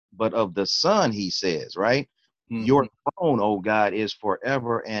 But of the Son, he says, right? Your throne, O God, is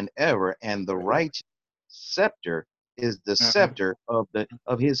forever and ever, and the righteous scepter is the scepter of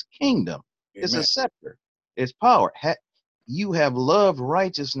his kingdom. Amen. It's a scepter. It's power. You have loved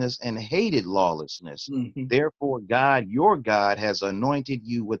righteousness and hated lawlessness. Therefore, God, your God, has anointed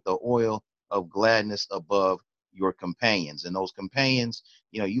you with the oil of gladness above your companions. And those companions,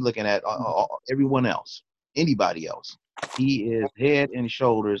 you're looking at everyone else, anybody else. He is head and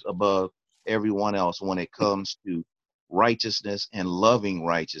shoulders above everyone else when it comes to righteousness and loving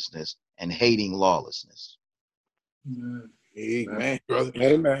righteousness and hating lawlessness. Amen, brother.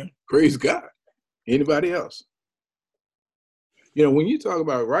 Amen. Praise God. Anybody else? When you talk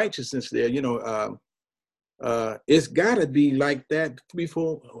about righteousness there, it's got to be like that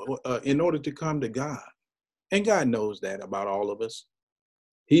before, in order to come to God. And God knows that about all of us.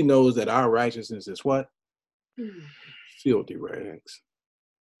 He knows that our righteousness is what? Filthy rags.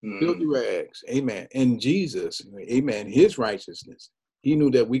 Filthy rags. Amen. And Jesus, amen, his righteousness, he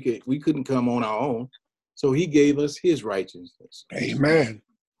knew that we couldn't come on our own. So he gave us his righteousness. Amen.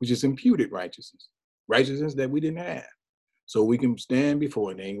 Which is imputed righteousness. Righteousness that we didn't have. So we can stand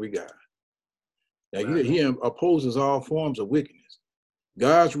before an angry God. Now, he opposes all forms of wickedness.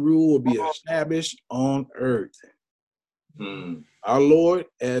 God's rule will be established on earth. Our Lord,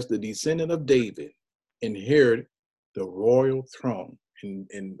 as the descendant of David, inherited the royal throne.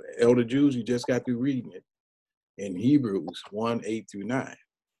 And Elder Jews, you just got through reading it in Hebrews 1, 8 through 9.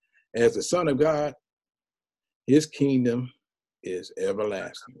 As the Son of God, his kingdom is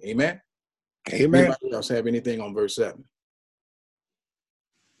everlasting. Amen? Amen. Anybody else have anything on verse 7?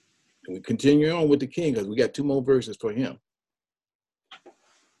 And we continue on with the king because we got 2 more verses for him. It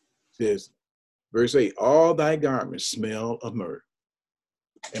says, verse 8, all thy garments smell of myrrh.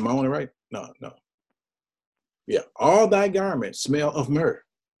 Am I on it right? No. Yeah, all thy garments smell of myrrh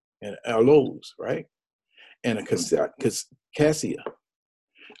and aloes, right? And a cassia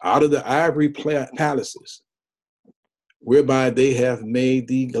out of the ivory palaces, whereby they have made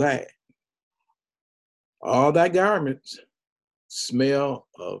thee glad. All thy garments smell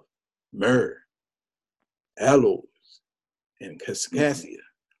of myrrh, aloes, and cassia.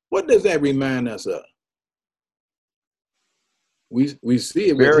 What does that remind us of? We see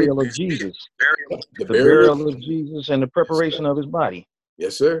it. Burial of Jesus. The burial of Jesus and the preparation of his body.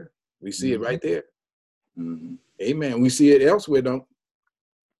 Yes, sir. We see it right there. Amen. We see it elsewhere, don't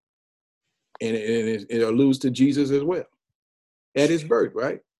we? And it alludes to Jesus as well. At his birth,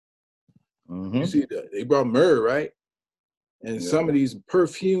 right? You see that they brought myrrh, right? And some of these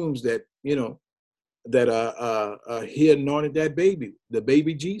perfumes that, that he anointed that baby, the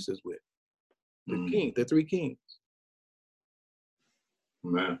baby Jesus with. The 3 kings.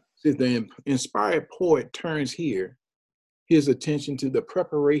 Man. See, the inspired poet turns his attention to the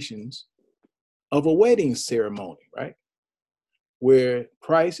preparations of a wedding ceremony, right? Where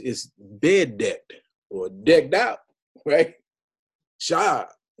Christ is bed decked or decked out, right? Shod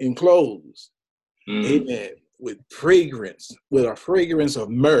in clothes. Amen. With a fragrance of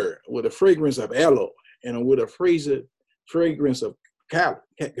myrrh, with a fragrance of aloe, and with a fragrance of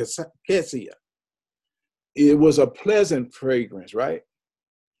cassia. It was a pleasant fragrance, right?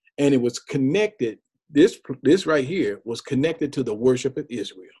 And it was connected, this right here was connected to the worship of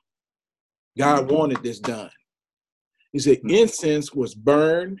Israel. God wanted this done. He said incense was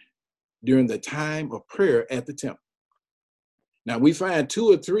burned during the time of prayer at the temple. Now we find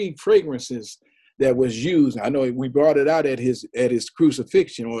 2 or 3 fragrances that was used. I know we brought it out at his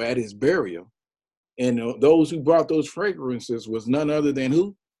crucifixion or at his burial. And those who brought those fragrances was none other than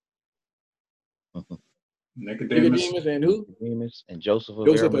who? Nicodemus and who? Nicodemus and Joseph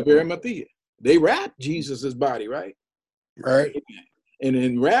of Arimathea. They wrapped Jesus's body, right? Right. And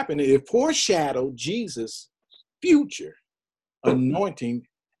in wrapping it, it foreshadowed Jesus' future anointing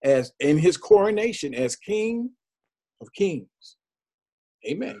as in his coronation as King of Kings.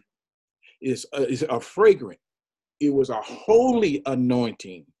 Amen. It's a fragrant. It was a holy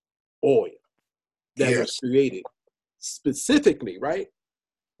anointing oil that was created specifically, right?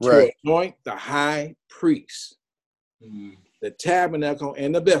 To anoint the high priest, the tabernacle,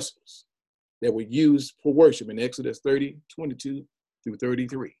 and the vessels that were used for worship in Exodus 30, 22 through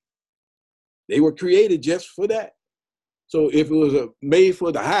 33. They were created just for that. So if it was made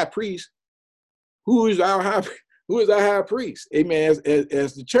for the high priest, who is our high priest? Amen.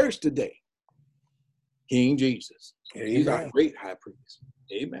 As the church today, King Jesus. Amen. He's our great high priest.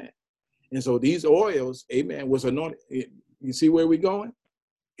 Amen. And so these oils, amen, was anointed. You see where we're going?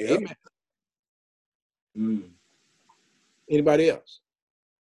 Yep. Amen. Anybody else?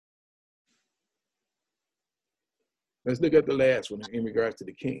 Let's look at the last one in regards to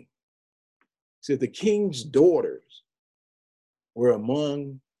the king. It says the king's daughters were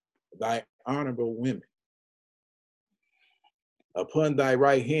among thy honorable women. Upon thy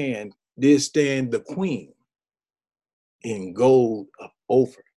right hand did stand the queen in gold of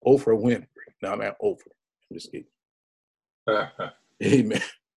Ophir. Ophir Winfrey. No, I'm at Ophir. I'm just kidding. Amen.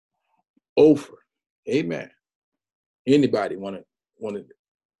 Ophir. Amen. Anybody want to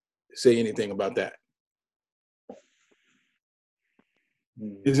say anything about that?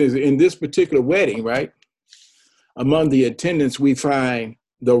 It says in this particular wedding, right? Among the attendants, we find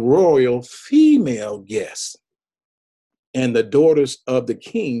the royal female guests and the daughters of the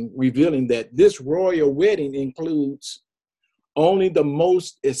king, revealing that this royal wedding includes only the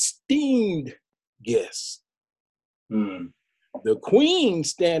most esteemed guests. The queen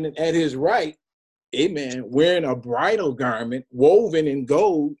standing at his right, amen, wearing a bridal garment woven in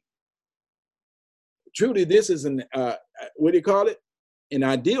gold. Truly, this is an, what do you call it? An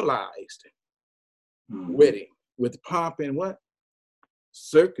idealized wedding with pomp and what?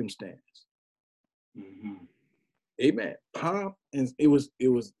 Circumstance. Amen. Pomp, and it was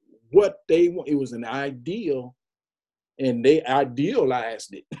what they want. It was an ideal, and they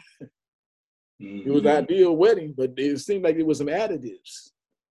idealized it. It was an ideal wedding, but it seemed like it was some additives.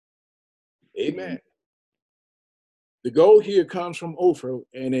 Amen. The gold here comes from Ophir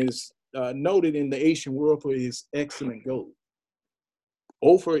and is noted in the ancient world for its excellent gold.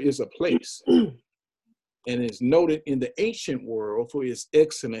 Ophir is a place and is noted in the ancient world for its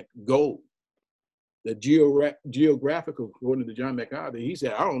excellent gold. The geographical, according to John MacArthur, he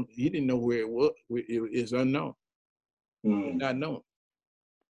said, he didn't know where it was. It is unknown. It's not known.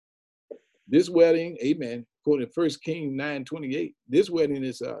 This wedding, amen, according to 1 Kings 9:28, this wedding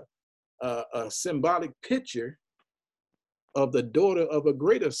is a symbolic picture of the daughter of a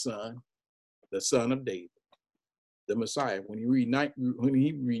greater son, the son of David, the Messiah, when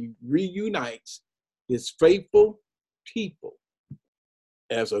he reunites his faithful people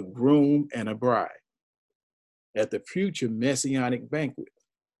as a groom and a bride at the future messianic banquet.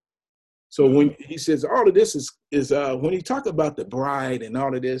 So when he says all of this is when he talks about the bride and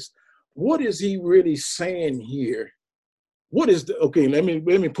all of this, what is he really saying here? What is the, okay, let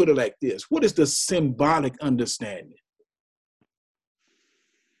me put it like this. What is the symbolic understanding?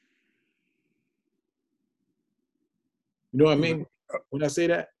 You know what I mean? When I say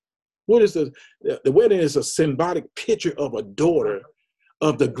that, what is the wedding is a symbolic picture of a daughter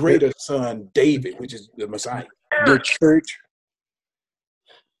of the greater son, David, which is the Messiah. The church.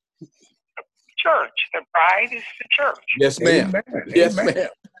 Church. The bride is the church. Yes, ma'am. Amen. Yes, Amen. ma'am.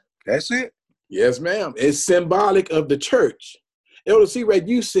 That's it. Yes, ma'am. It's symbolic of the church. Elder C. Ray,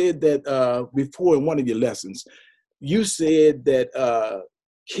 you said that before in one of your lessons, you said that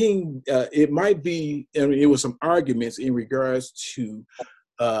King, it might be, I mean, it was some arguments in regards to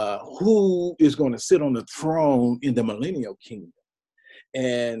who is going to sit on the throne in the millennial kingdom.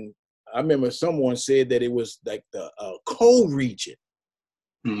 And I remember someone said that it was like the co-regent,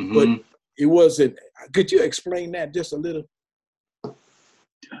 but it wasn't. Could you explain that just a little?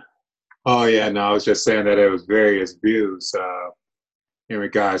 Oh, yeah, no, I was just saying that there was various views in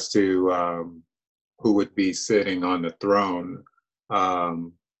regards to who would be sitting on the throne.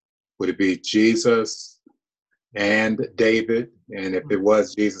 Would it be Jesus and David? And if it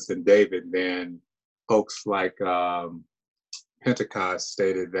was Jesus and David, then folks like Pentecost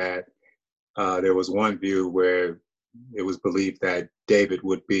stated that there was one view where it was believed that David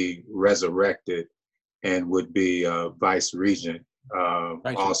would be resurrected and would be vice regent,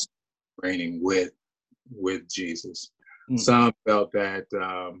 also reigning with Jesus. Some felt that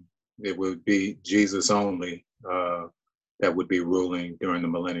it would be Jesus only that would be ruling during the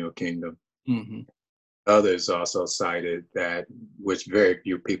millennial kingdom. Others also cited that, which very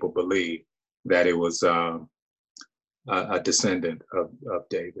few people believe, that it was a descendant of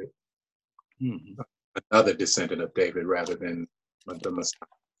David, another descendant of David rather than the Messiah.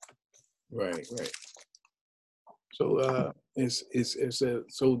 Right. So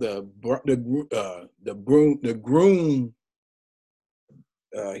so the groom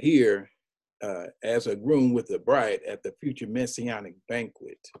here as a groom with the bride at the future messianic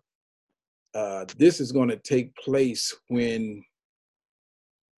banquet. This is going to take place when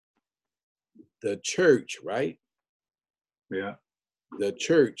the church, right? Yeah. The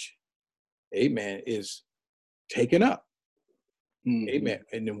church, amen, is taken up. Amen.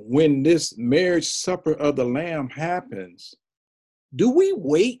 And then when this marriage supper of the Lamb happens, do we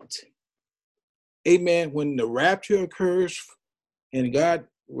wait? Amen. When the rapture occurs and God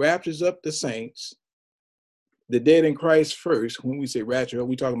raptures up the saints, the dead in Christ first. When we say rapture,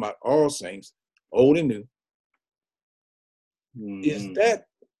 we're talking about all saints, old and new.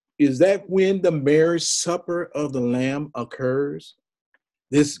 Is that when the marriage supper of the Lamb occurs?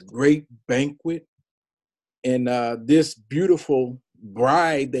 This great banquet, and this beautiful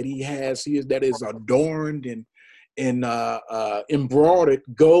bride that he has here that is adorned and embroidered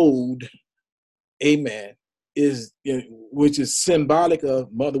gold, amen, which is symbolic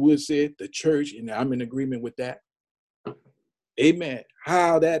of, Mother Wood said, the church, and I'm in agreement with that. Amen.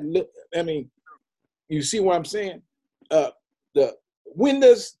 How that look, I mean, you see what I'm saying? When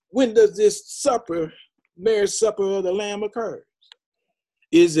does this supper, marriage supper of the Lamb occur?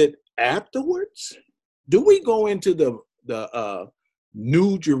 Is it afterwards? Do we go into the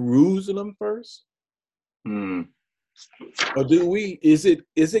New Jerusalem first? Or is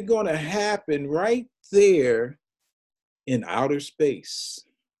it going to happen right there in outer space?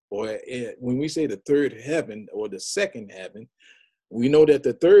 Or when we say the third heaven or the second heaven, we know that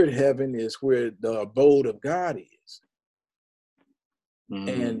the third heaven is where the abode of God is.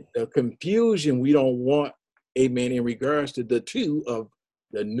 And the confusion we don't want, amen, in regards to the two of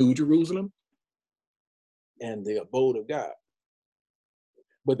the New Jerusalem and the abode of God.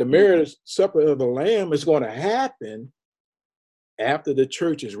 But the marriage supper of the Lamb is going to happen after the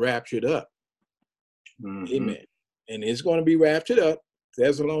church is raptured up. Amen. And it's going to be raptured up.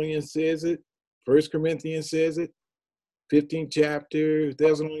 Thessalonians says it. 1 Corinthians says it. 15th chapter,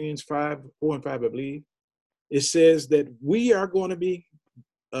 Thessalonians 4 and 5, I believe. It says that we are going to be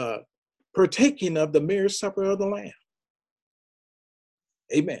partaking of the marriage supper of the Lamb.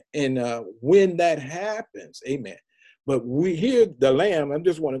 Amen. And when that happens, amen. But we hear the Lamb, I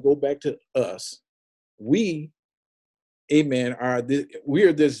just want to go back to us. We, amen, we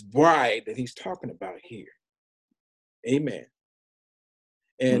are this bride that he's talking about here. Amen.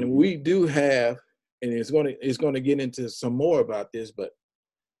 And we do have, and it's going to get into some more about this, but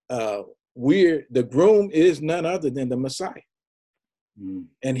the groom is none other than the Messiah.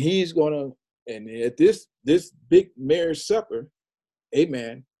 And he's going to, and at this big marriage supper,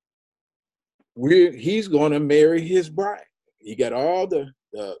 amen, he's going to marry his bride. He got all the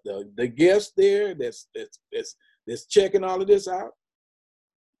guests there that's checking all of this out.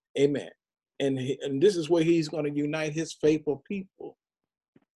 Amen. And this is where he's going to unite his faithful people.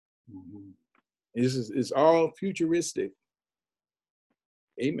 It's all futuristic.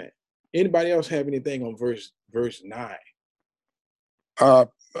 Amen. Anybody else have anything on verse 9?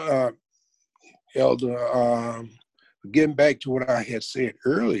 Elder, getting back to what I had said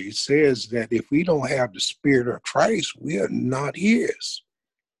earlier, it says that if we don't have the Spirit of Christ, we are not his.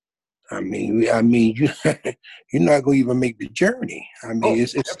 I mean, you're not going to even make the journey. I mean,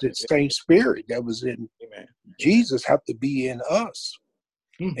 it's the same Spirit that was in Jesus have to be in us.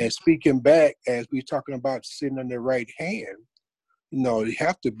 And speaking back, as we're talking about sitting on the right hand, it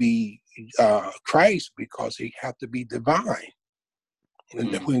have to be Christ because he have to be divine. And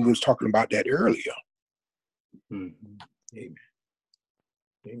when we was talking about that earlier. Amen. Amen.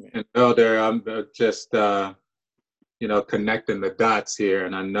 And Elder, I'm just connecting the dots here,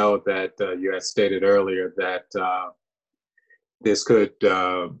 and I know that you had stated earlier that this could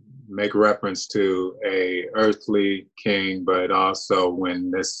make reference to a earthly king, but also when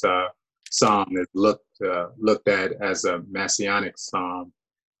this psalm is looked at as a messianic psalm,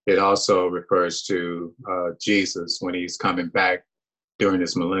 it also refers to Jesus when he's coming back during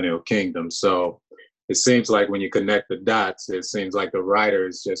this millennial kingdom. So it seems like when you connect the dots, it seems like the writer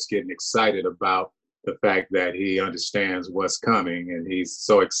is just getting excited about the fact that he understands what's coming, and he's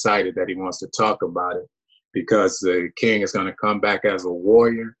so excited that he wants to talk about it because the king is going to come back as a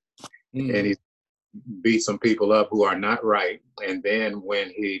warrior, and he's beat some people up who are not right. And then when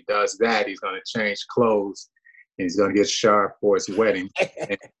he does that, he's going to change clothes and he's going to get sharp for his wedding.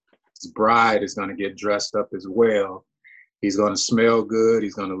 And bride is going to get dressed up as well. He's going to smell good.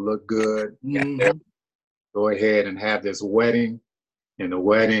 He's going to look good. Mm-hmm. Go ahead and have this wedding. And the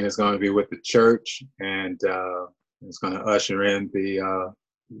wedding is going to be with the church. And it's going to usher in the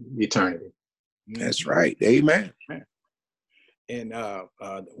eternity. That's right. Amen. And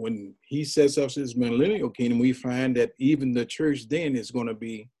when he sets up his millennial kingdom, we find that even the church then is going to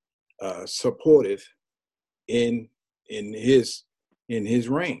be supportive in his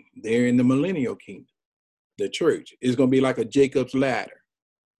reign. They're in the millennial kingdom. The church is going to be like a Jacob's ladder.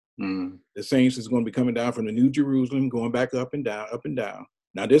 Mm. The saints is going to be coming down from the New Jerusalem, going back up and down, up and down.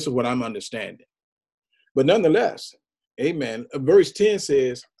 Now, this is what I'm understanding. But nonetheless, amen. Verse 10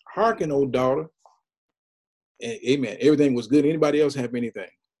 says, hearken, O daughter. And amen. Everything was good. Anybody else have anything?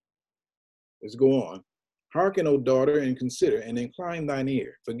 Let's go on. Hearken, O daughter, and consider, and incline thine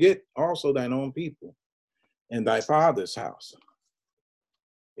ear. Forget also thine own people and thy father's house.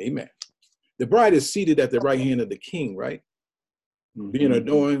 Amen. The bride is seated at the right hand of the king, right? Mm-hmm. Being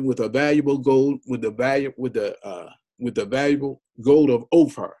adorned with a valuable gold, with the valuable gold of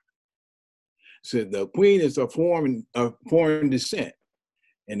Ophir. So the queen is of foreign descent.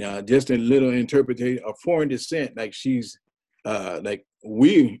 And just a little interpretation of foreign descent, like she's like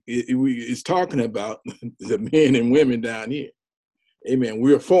it's talking about the men and women down here. Amen.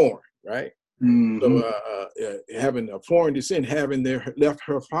 We're foreign, right? Mm-hmm. So having a foreign descent, having left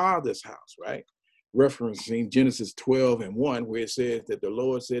her father's house, right? Referencing Genesis 12:1, where it says that the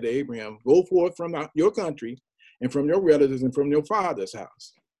Lord said to Abraham, go forth from your country and from your relatives and from your father's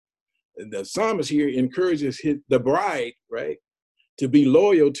house. And the psalmist here encourages the bride, right, to be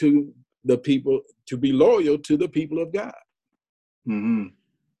loyal to the people, of God. Mm-hmm.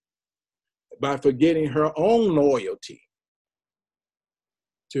 By forgetting her own loyalty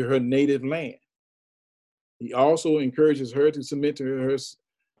to her native land. He also encourages her to submit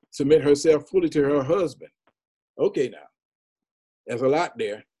herself fully to her husband. Okay, now, there's a lot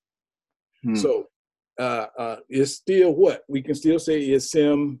there. Hmm. So it's still what? We can still say it's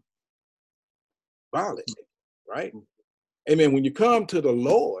symbolic, right? Amen. When you come to the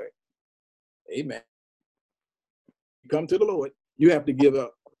Lord, amen. You come to the Lord, you have to give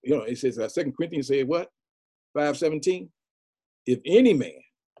up. You know, it says 2 Corinthians say what? 5:17. If any man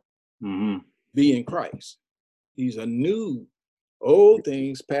be in Christ, he's a new, old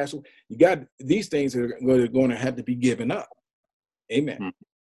things pass away. You got these things that are going to have to be given up. Amen. Mm-hmm.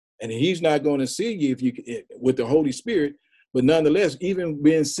 And he's not going to seal you with the Holy Spirit, but nonetheless, even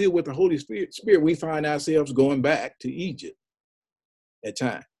being sealed with the Holy Spirit, we find ourselves going back to Egypt at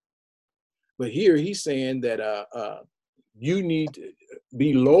times. But here he's saying that you need to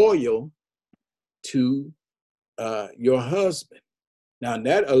be loyal to your husband. Now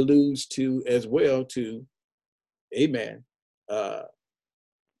that alludes to as well to, amen,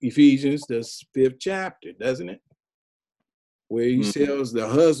 Ephesians, the 5th chapter, doesn't it? Where he tells the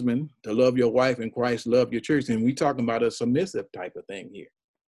husband to love your wife and Christ love your church. And we talking about a submissive type of thing here.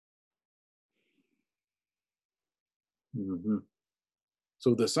 Mm-hmm.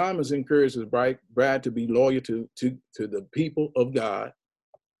 So the psalmist encourages his bride to be loyal to the people of God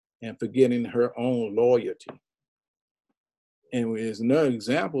and forgetting her own loyalty. And there's another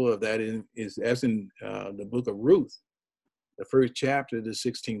example of that is as in the book of Ruth, the 1st chapter, the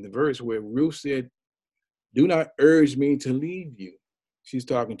 16th verse, where Ruth said, do not urge me to leave you. She's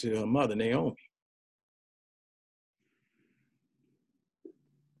talking to her mother, Naomi.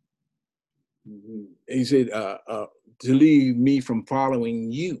 Mm-hmm. He said, to leave me from following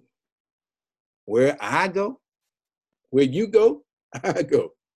you. Where I go, where you go, I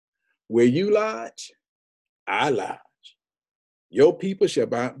go. Where you lodge, I lodge. Your people shall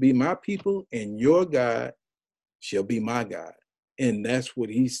be my people, and your God shall be my God. And that's what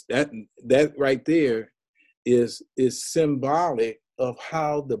that right there is symbolic of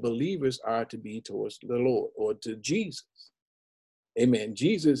how the believers are to be towards the Lord or to Jesus. Amen.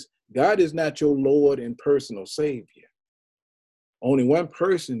 Jesus, God is not your Lord and personal Savior. Only one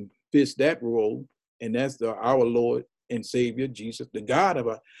person fits that role, and that's our Lord and Savior, Jesus, the God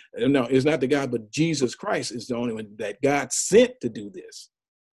of no, it's not the God, but Jesus Christ is the only one that God sent to do this.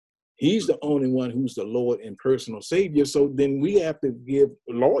 He's the only one who's the Lord and personal Savior. So then we have to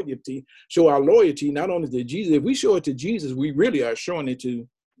show our loyalty, not only to Jesus. If we show it to Jesus, we really are showing it to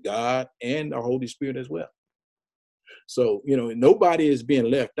God and the Holy Spirit as well. So, nobody is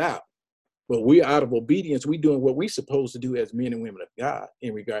being left out, but we're out of obedience. We're doing what we're supposed to do as men and women of God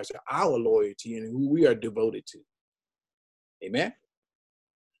in regards to our loyalty and who we are devoted to. Amen.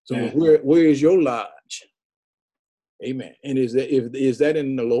 So where is your lodge? Amen. And is that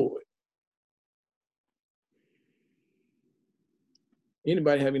in the Lord?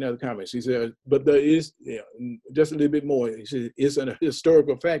 Anybody have any other comments? He said, but there is just a little bit more. He said, it's a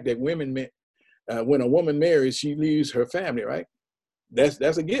historical fact that women, when a woman marries, she leaves her family, right?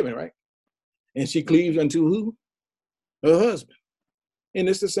 That's a given, right? And she cleaves unto who? Her husband. And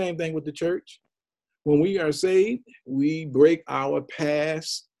it's the same thing with the church. When we are saved, we break our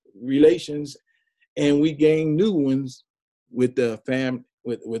past relations and we gain new ones with the family.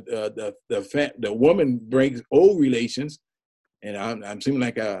 The woman breaks old relations, and I'm seeming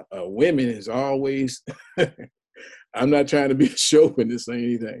like a women is always. I'm not trying to be a chauvinist or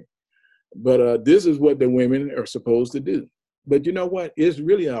anything, but this is what the women are supposed to do. But you know what? It's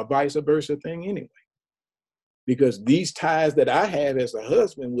really a vice versa thing anyway, because these ties that I have as a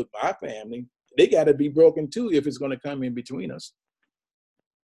husband with my family, they got to be broken too if it's going to come in between us.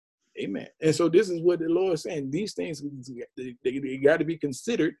 Amen. And so this is what the Lord is saying. These things, they got to be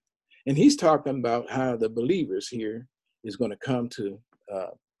considered. And he's talking about how the believers here is going to come to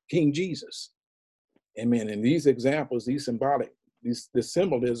King Jesus. Amen. And these examples, these symbolic, the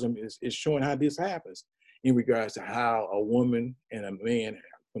symbolism is showing how this happens in regards to how a woman and a man,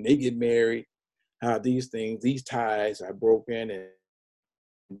 when they get married, how these things, these ties are broken, and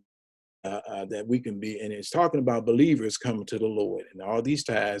that we can be, and it's talking about believers coming to the Lord, and all these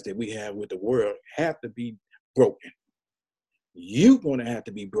ties that we have with the world have to be broken. You're going to have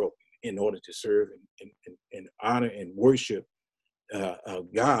to be broken in order to serve and honor and worship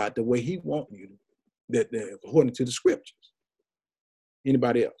God the way he wants you, that according to the scriptures.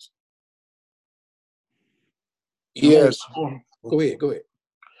 Anybody else? Yes. Go ahead.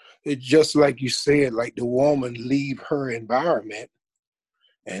 It's just like you said, like the woman leave her environment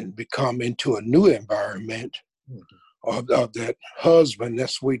and become into a new environment of that husband.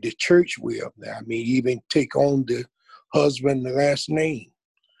 That's the way the church will. I mean, even take on the husband, the last name.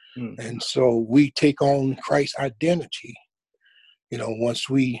 And so we take on Christ's identity, once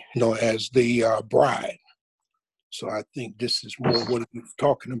we, as the bride. So I think this is more what he's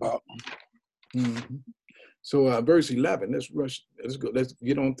talking about. Mm-hmm. So verse 11, let's go, let's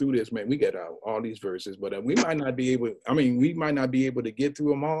get on through this, man. We got all these verses, but we might not be able to get through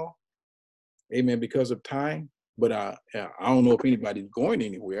them all, amen, because of time. But I don't know if anybody's going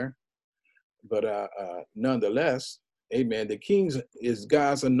anywhere, but nonetheless, amen, the king is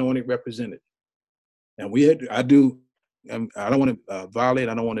God's anointed representative. And I don't want to violate,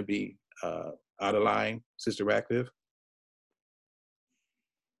 I don't want to be out of line, Sister Ratcliffe.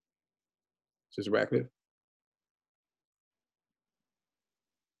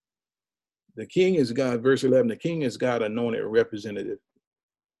 The king is God, verse 11, the king is God anointed representative.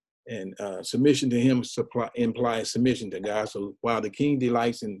 And submission to him implies submission to God. So while the king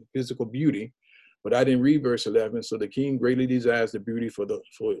delights in physical beauty, but I didn't read verse 11, so the king greatly desires the beauty for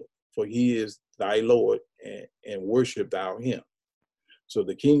he is thy Lord, and worship thou him. So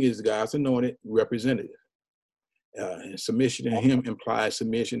the king is God's anointed representative. And submission to him implies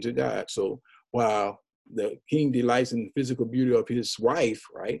submission to God. So while the king delights in the physical beauty of his wife,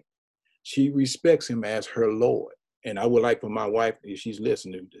 right, she respects him as her Lord. And I would like for my wife, if she's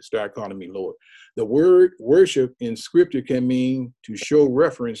listening, to start calling me Lord. The word worship in scripture can mean to show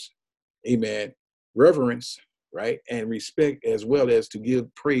reference, amen, reverence, right, and respect, as well as to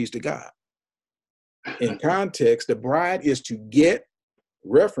give praise to God. In context, the bride is to get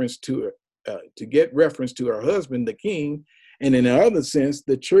reference to her husband, the king, and in another sense,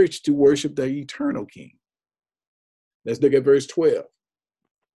 the church to worship the eternal king. Let's look at verse 12.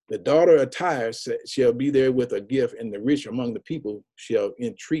 The daughter of Tyre shall be there with a gift, and the rich among the people shall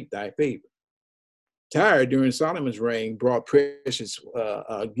entreat thy favor. Tyre, during Solomon's reign, brought precious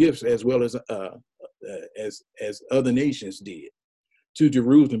gifts as well as other nations did to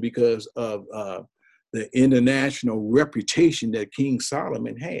Jerusalem because of the international reputation that King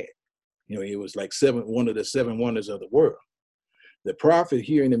Solomon had. It was like one of the seven wonders of the world. The prophet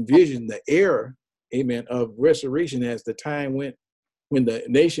here envisioned the era, amen, of restoration as the time went when the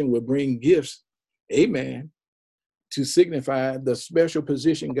nation would bring gifts, amen, to signify the special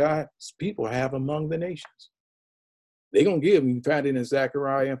position God's people have among the nations. They're going to give. You find it in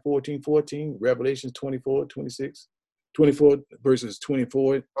Zechariah 14:14, Revelations 24:26, 24 verses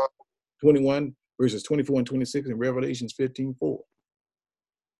 24, 21 verses 24 and 26, and Revelations 15:4.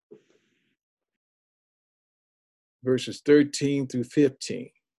 Verses 13 through 15.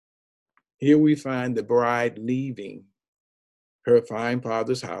 Here we find the bride leaving her fine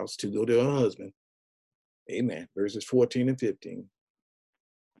father's house to go to her husband. Amen. Verses 14 and 15.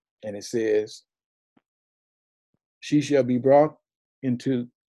 And it says, she shall be brought unto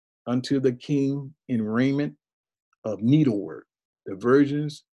the king in raiment of needlework. The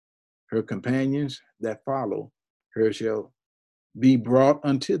virgins, her companions that follow her shall be brought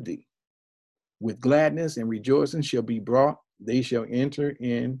unto thee. With gladness and rejoicing shall be brought. They shall enter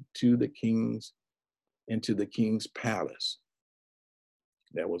into the king's palace.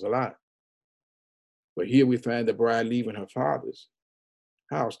 That was a lot. But here we find the bride leaving her father's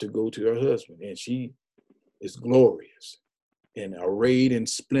house to go to her husband, and she is glorious and arrayed in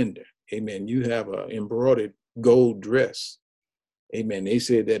splendor. Amen. You have an embroidered gold dress. Amen. They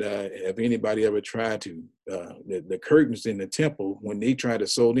said that if anybody ever tried to, the curtains in the temple, when they try to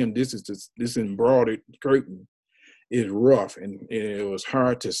sew them, this embroidered curtain is rough and it was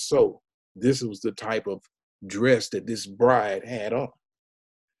hard to sew. This was the type of dress that this bride had on.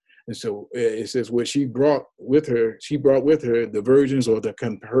 And so it says what she brought with her the virgins or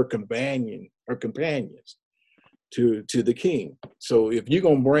her companions to the king. So if you're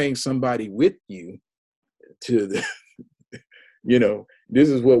gonna bring somebody with you to the this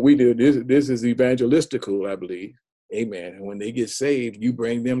is what we do. This is evangelistical, I believe. Amen. And when they get saved, you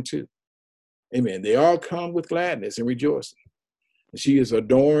bring them too. Amen. They all come with gladness and rejoicing. She is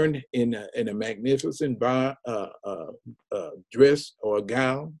adorned in a magnificent dress or a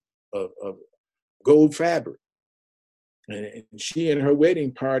gown of gold fabric. And she and her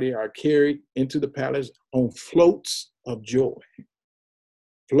wedding party are carried into the palace on floats of joy.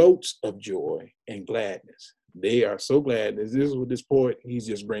 Floats of joy and gladness. They are so glad. This is what this poet, he's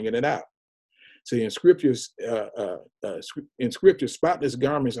just bringing it out. So in scriptures, spotless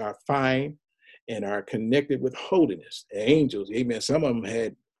garments are fine and are connected with holiness. The angels, amen. Some of them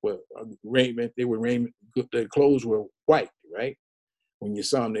had raiment. Their clothes were white, right? When you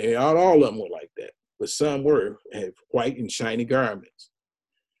saw them, all of them were like that, but some had white and shiny garments.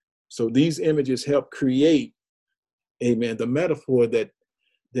 So these images help create, amen, the metaphor that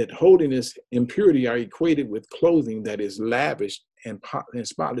holiness and purity are equated with clothing that is lavish and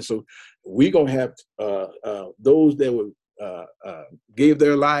spotless. So we're going to have those that gave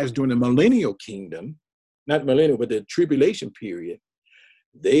their lives during the millennial kingdom, not millennial, but the tribulation period.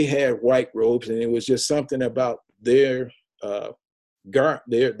 They had white robes, and it was just something about their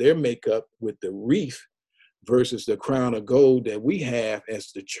makeup with the wreath versus the crown of gold that we have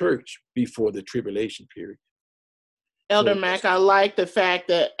as the church before the tribulation period. Elder Mac, I like the fact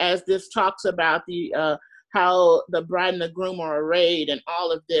that as this talks about the how the bride and the groom are arrayed and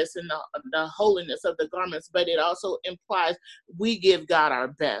all of this and the holiness of the garments, but it also implies we give God our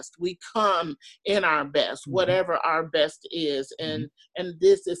best. We come in our best, whatever our best is. And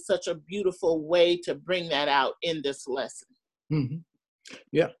this is such a beautiful way to bring that out in this lesson. Mm-hmm.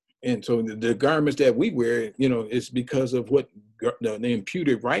 Yeah. And so the garments that we wear, is because of what the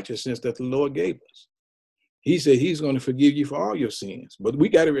imputed righteousness that the Lord gave us. He said he's going to forgive you for all your sins. But we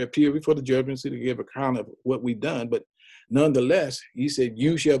got to appear before the judgment seat to give account of what we've done. But nonetheless, he said,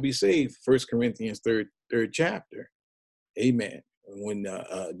 you shall be saved. 1 Corinthians 3rd chapter. Amen. When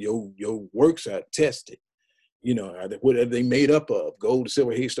your works are tested, what are they made up of? Gold,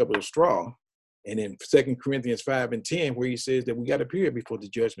 silver, hay, stubble, or straw. And in 2 Corinthians 5 and 10, where he says that we got to appear before the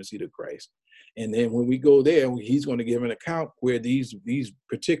judgment seat of Christ. And then when we go there, he's going to give an account where these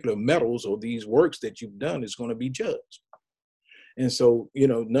particular metals or these works that you've done is going to be judged. And so,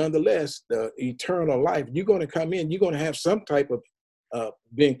 nonetheless, the eternal life, you're going to come in, you're going to have some type of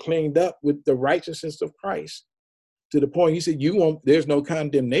being cleaned up with the righteousness of Christ to the point he said, there's no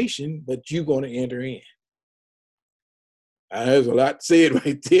condemnation, but you're going to enter in. There's a lot said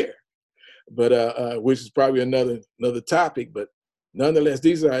right there, but which is probably another topic, but nonetheless,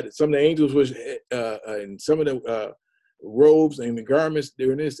 these are some of the angels which and some of the robes and the garments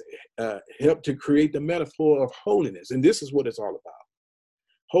during this help to create the metaphor of holiness. And this is what it's all about.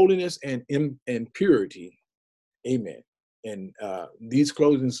 Holiness and purity. Amen. And these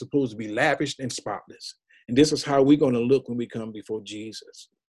clothing are supposed to be lavished and spotless. And this is how we're going to look when we come before Jesus.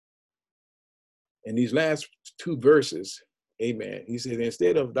 In these last two verses, amen, he says,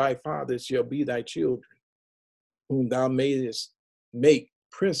 instead of thy fathers shall be thy children, whom thou mayest make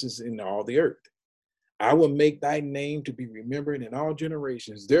princes in all the earth. I will make thy name to be remembered in all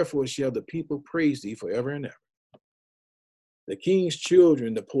generations. Therefore shall the people praise thee forever and ever. The king's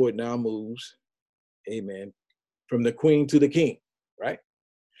children, the poet now moves, amen, from the queen to the king, right?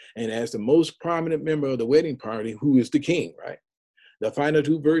 And as the most prominent member of the wedding party, who is the king, right? The final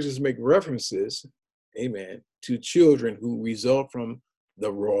two verses make references, amen, to children who result from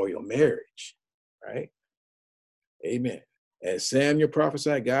the royal marriage, right? Amen. As Samuel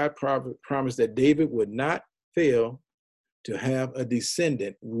prophesied, God promised that David would not fail to have a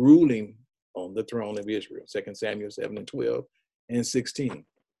descendant ruling on the throne of Israel. 2 Samuel 7 and 12 and 16.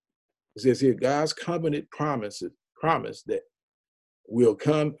 It says here, God's covenant promise that will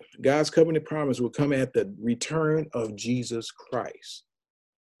come, God's covenant promise will come at the return of Jesus Christ.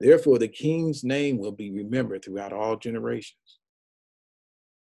 Therefore, the king's name will be remembered throughout all generations.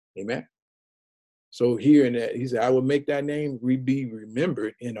 Amen. So here in that, he said, I will make thy name be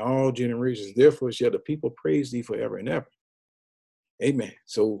remembered in all generations. Therefore shall the people praise thee forever and ever. Amen.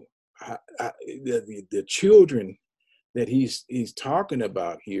 So the children that he's talking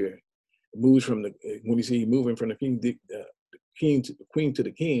about here moves from the, when you see moving from the king to the queen to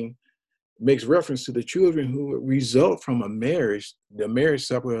the king, makes reference to the children who result from a marriage, the marriage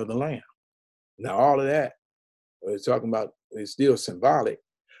supper of the Lamb. Now, all of that is talking about is still symbolic,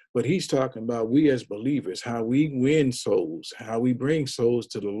 but he's talking about we as believers, how we win souls, how we bring souls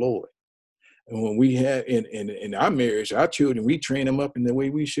to the Lord. And when we have in our marriage, our children, we train them up in the way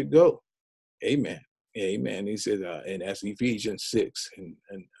we should go. Amen. Amen. He said, and that's Ephesians 6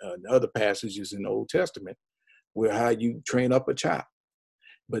 and other passages in the Old Testament, where how you train up a child.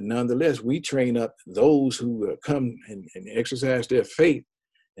 But nonetheless, we train up those who come and exercise their faith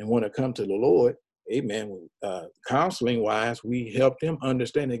and want to come to the Lord. Amen. Counseling wise, we help them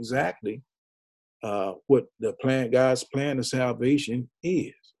understand exactly what the plan, God's plan of salvation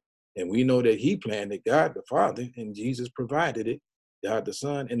is. And we know that he planned it, God the Father, and Jesus provided it. God the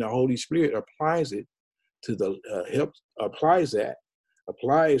Son and the Holy Spirit applies it to the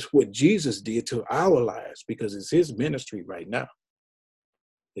applies what Jesus did to our lives, because it's his ministry right now.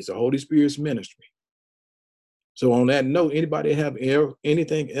 It's the Holy Spirit's ministry. So on that note, anybody have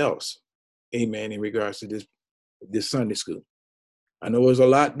anything else, amen, in regards to this Sunday school? I know there's a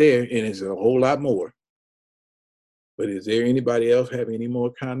lot there, and it's a whole lot more. But is there anybody else have any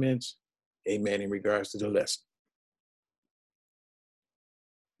more comments, amen, in regards to the lesson?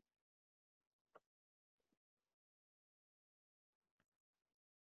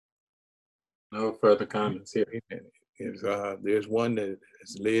 No further comments here. Amen. If there's one that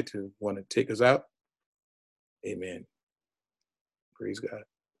is led to want to take us out, amen. Praise God.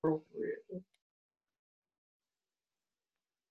 Appropriate.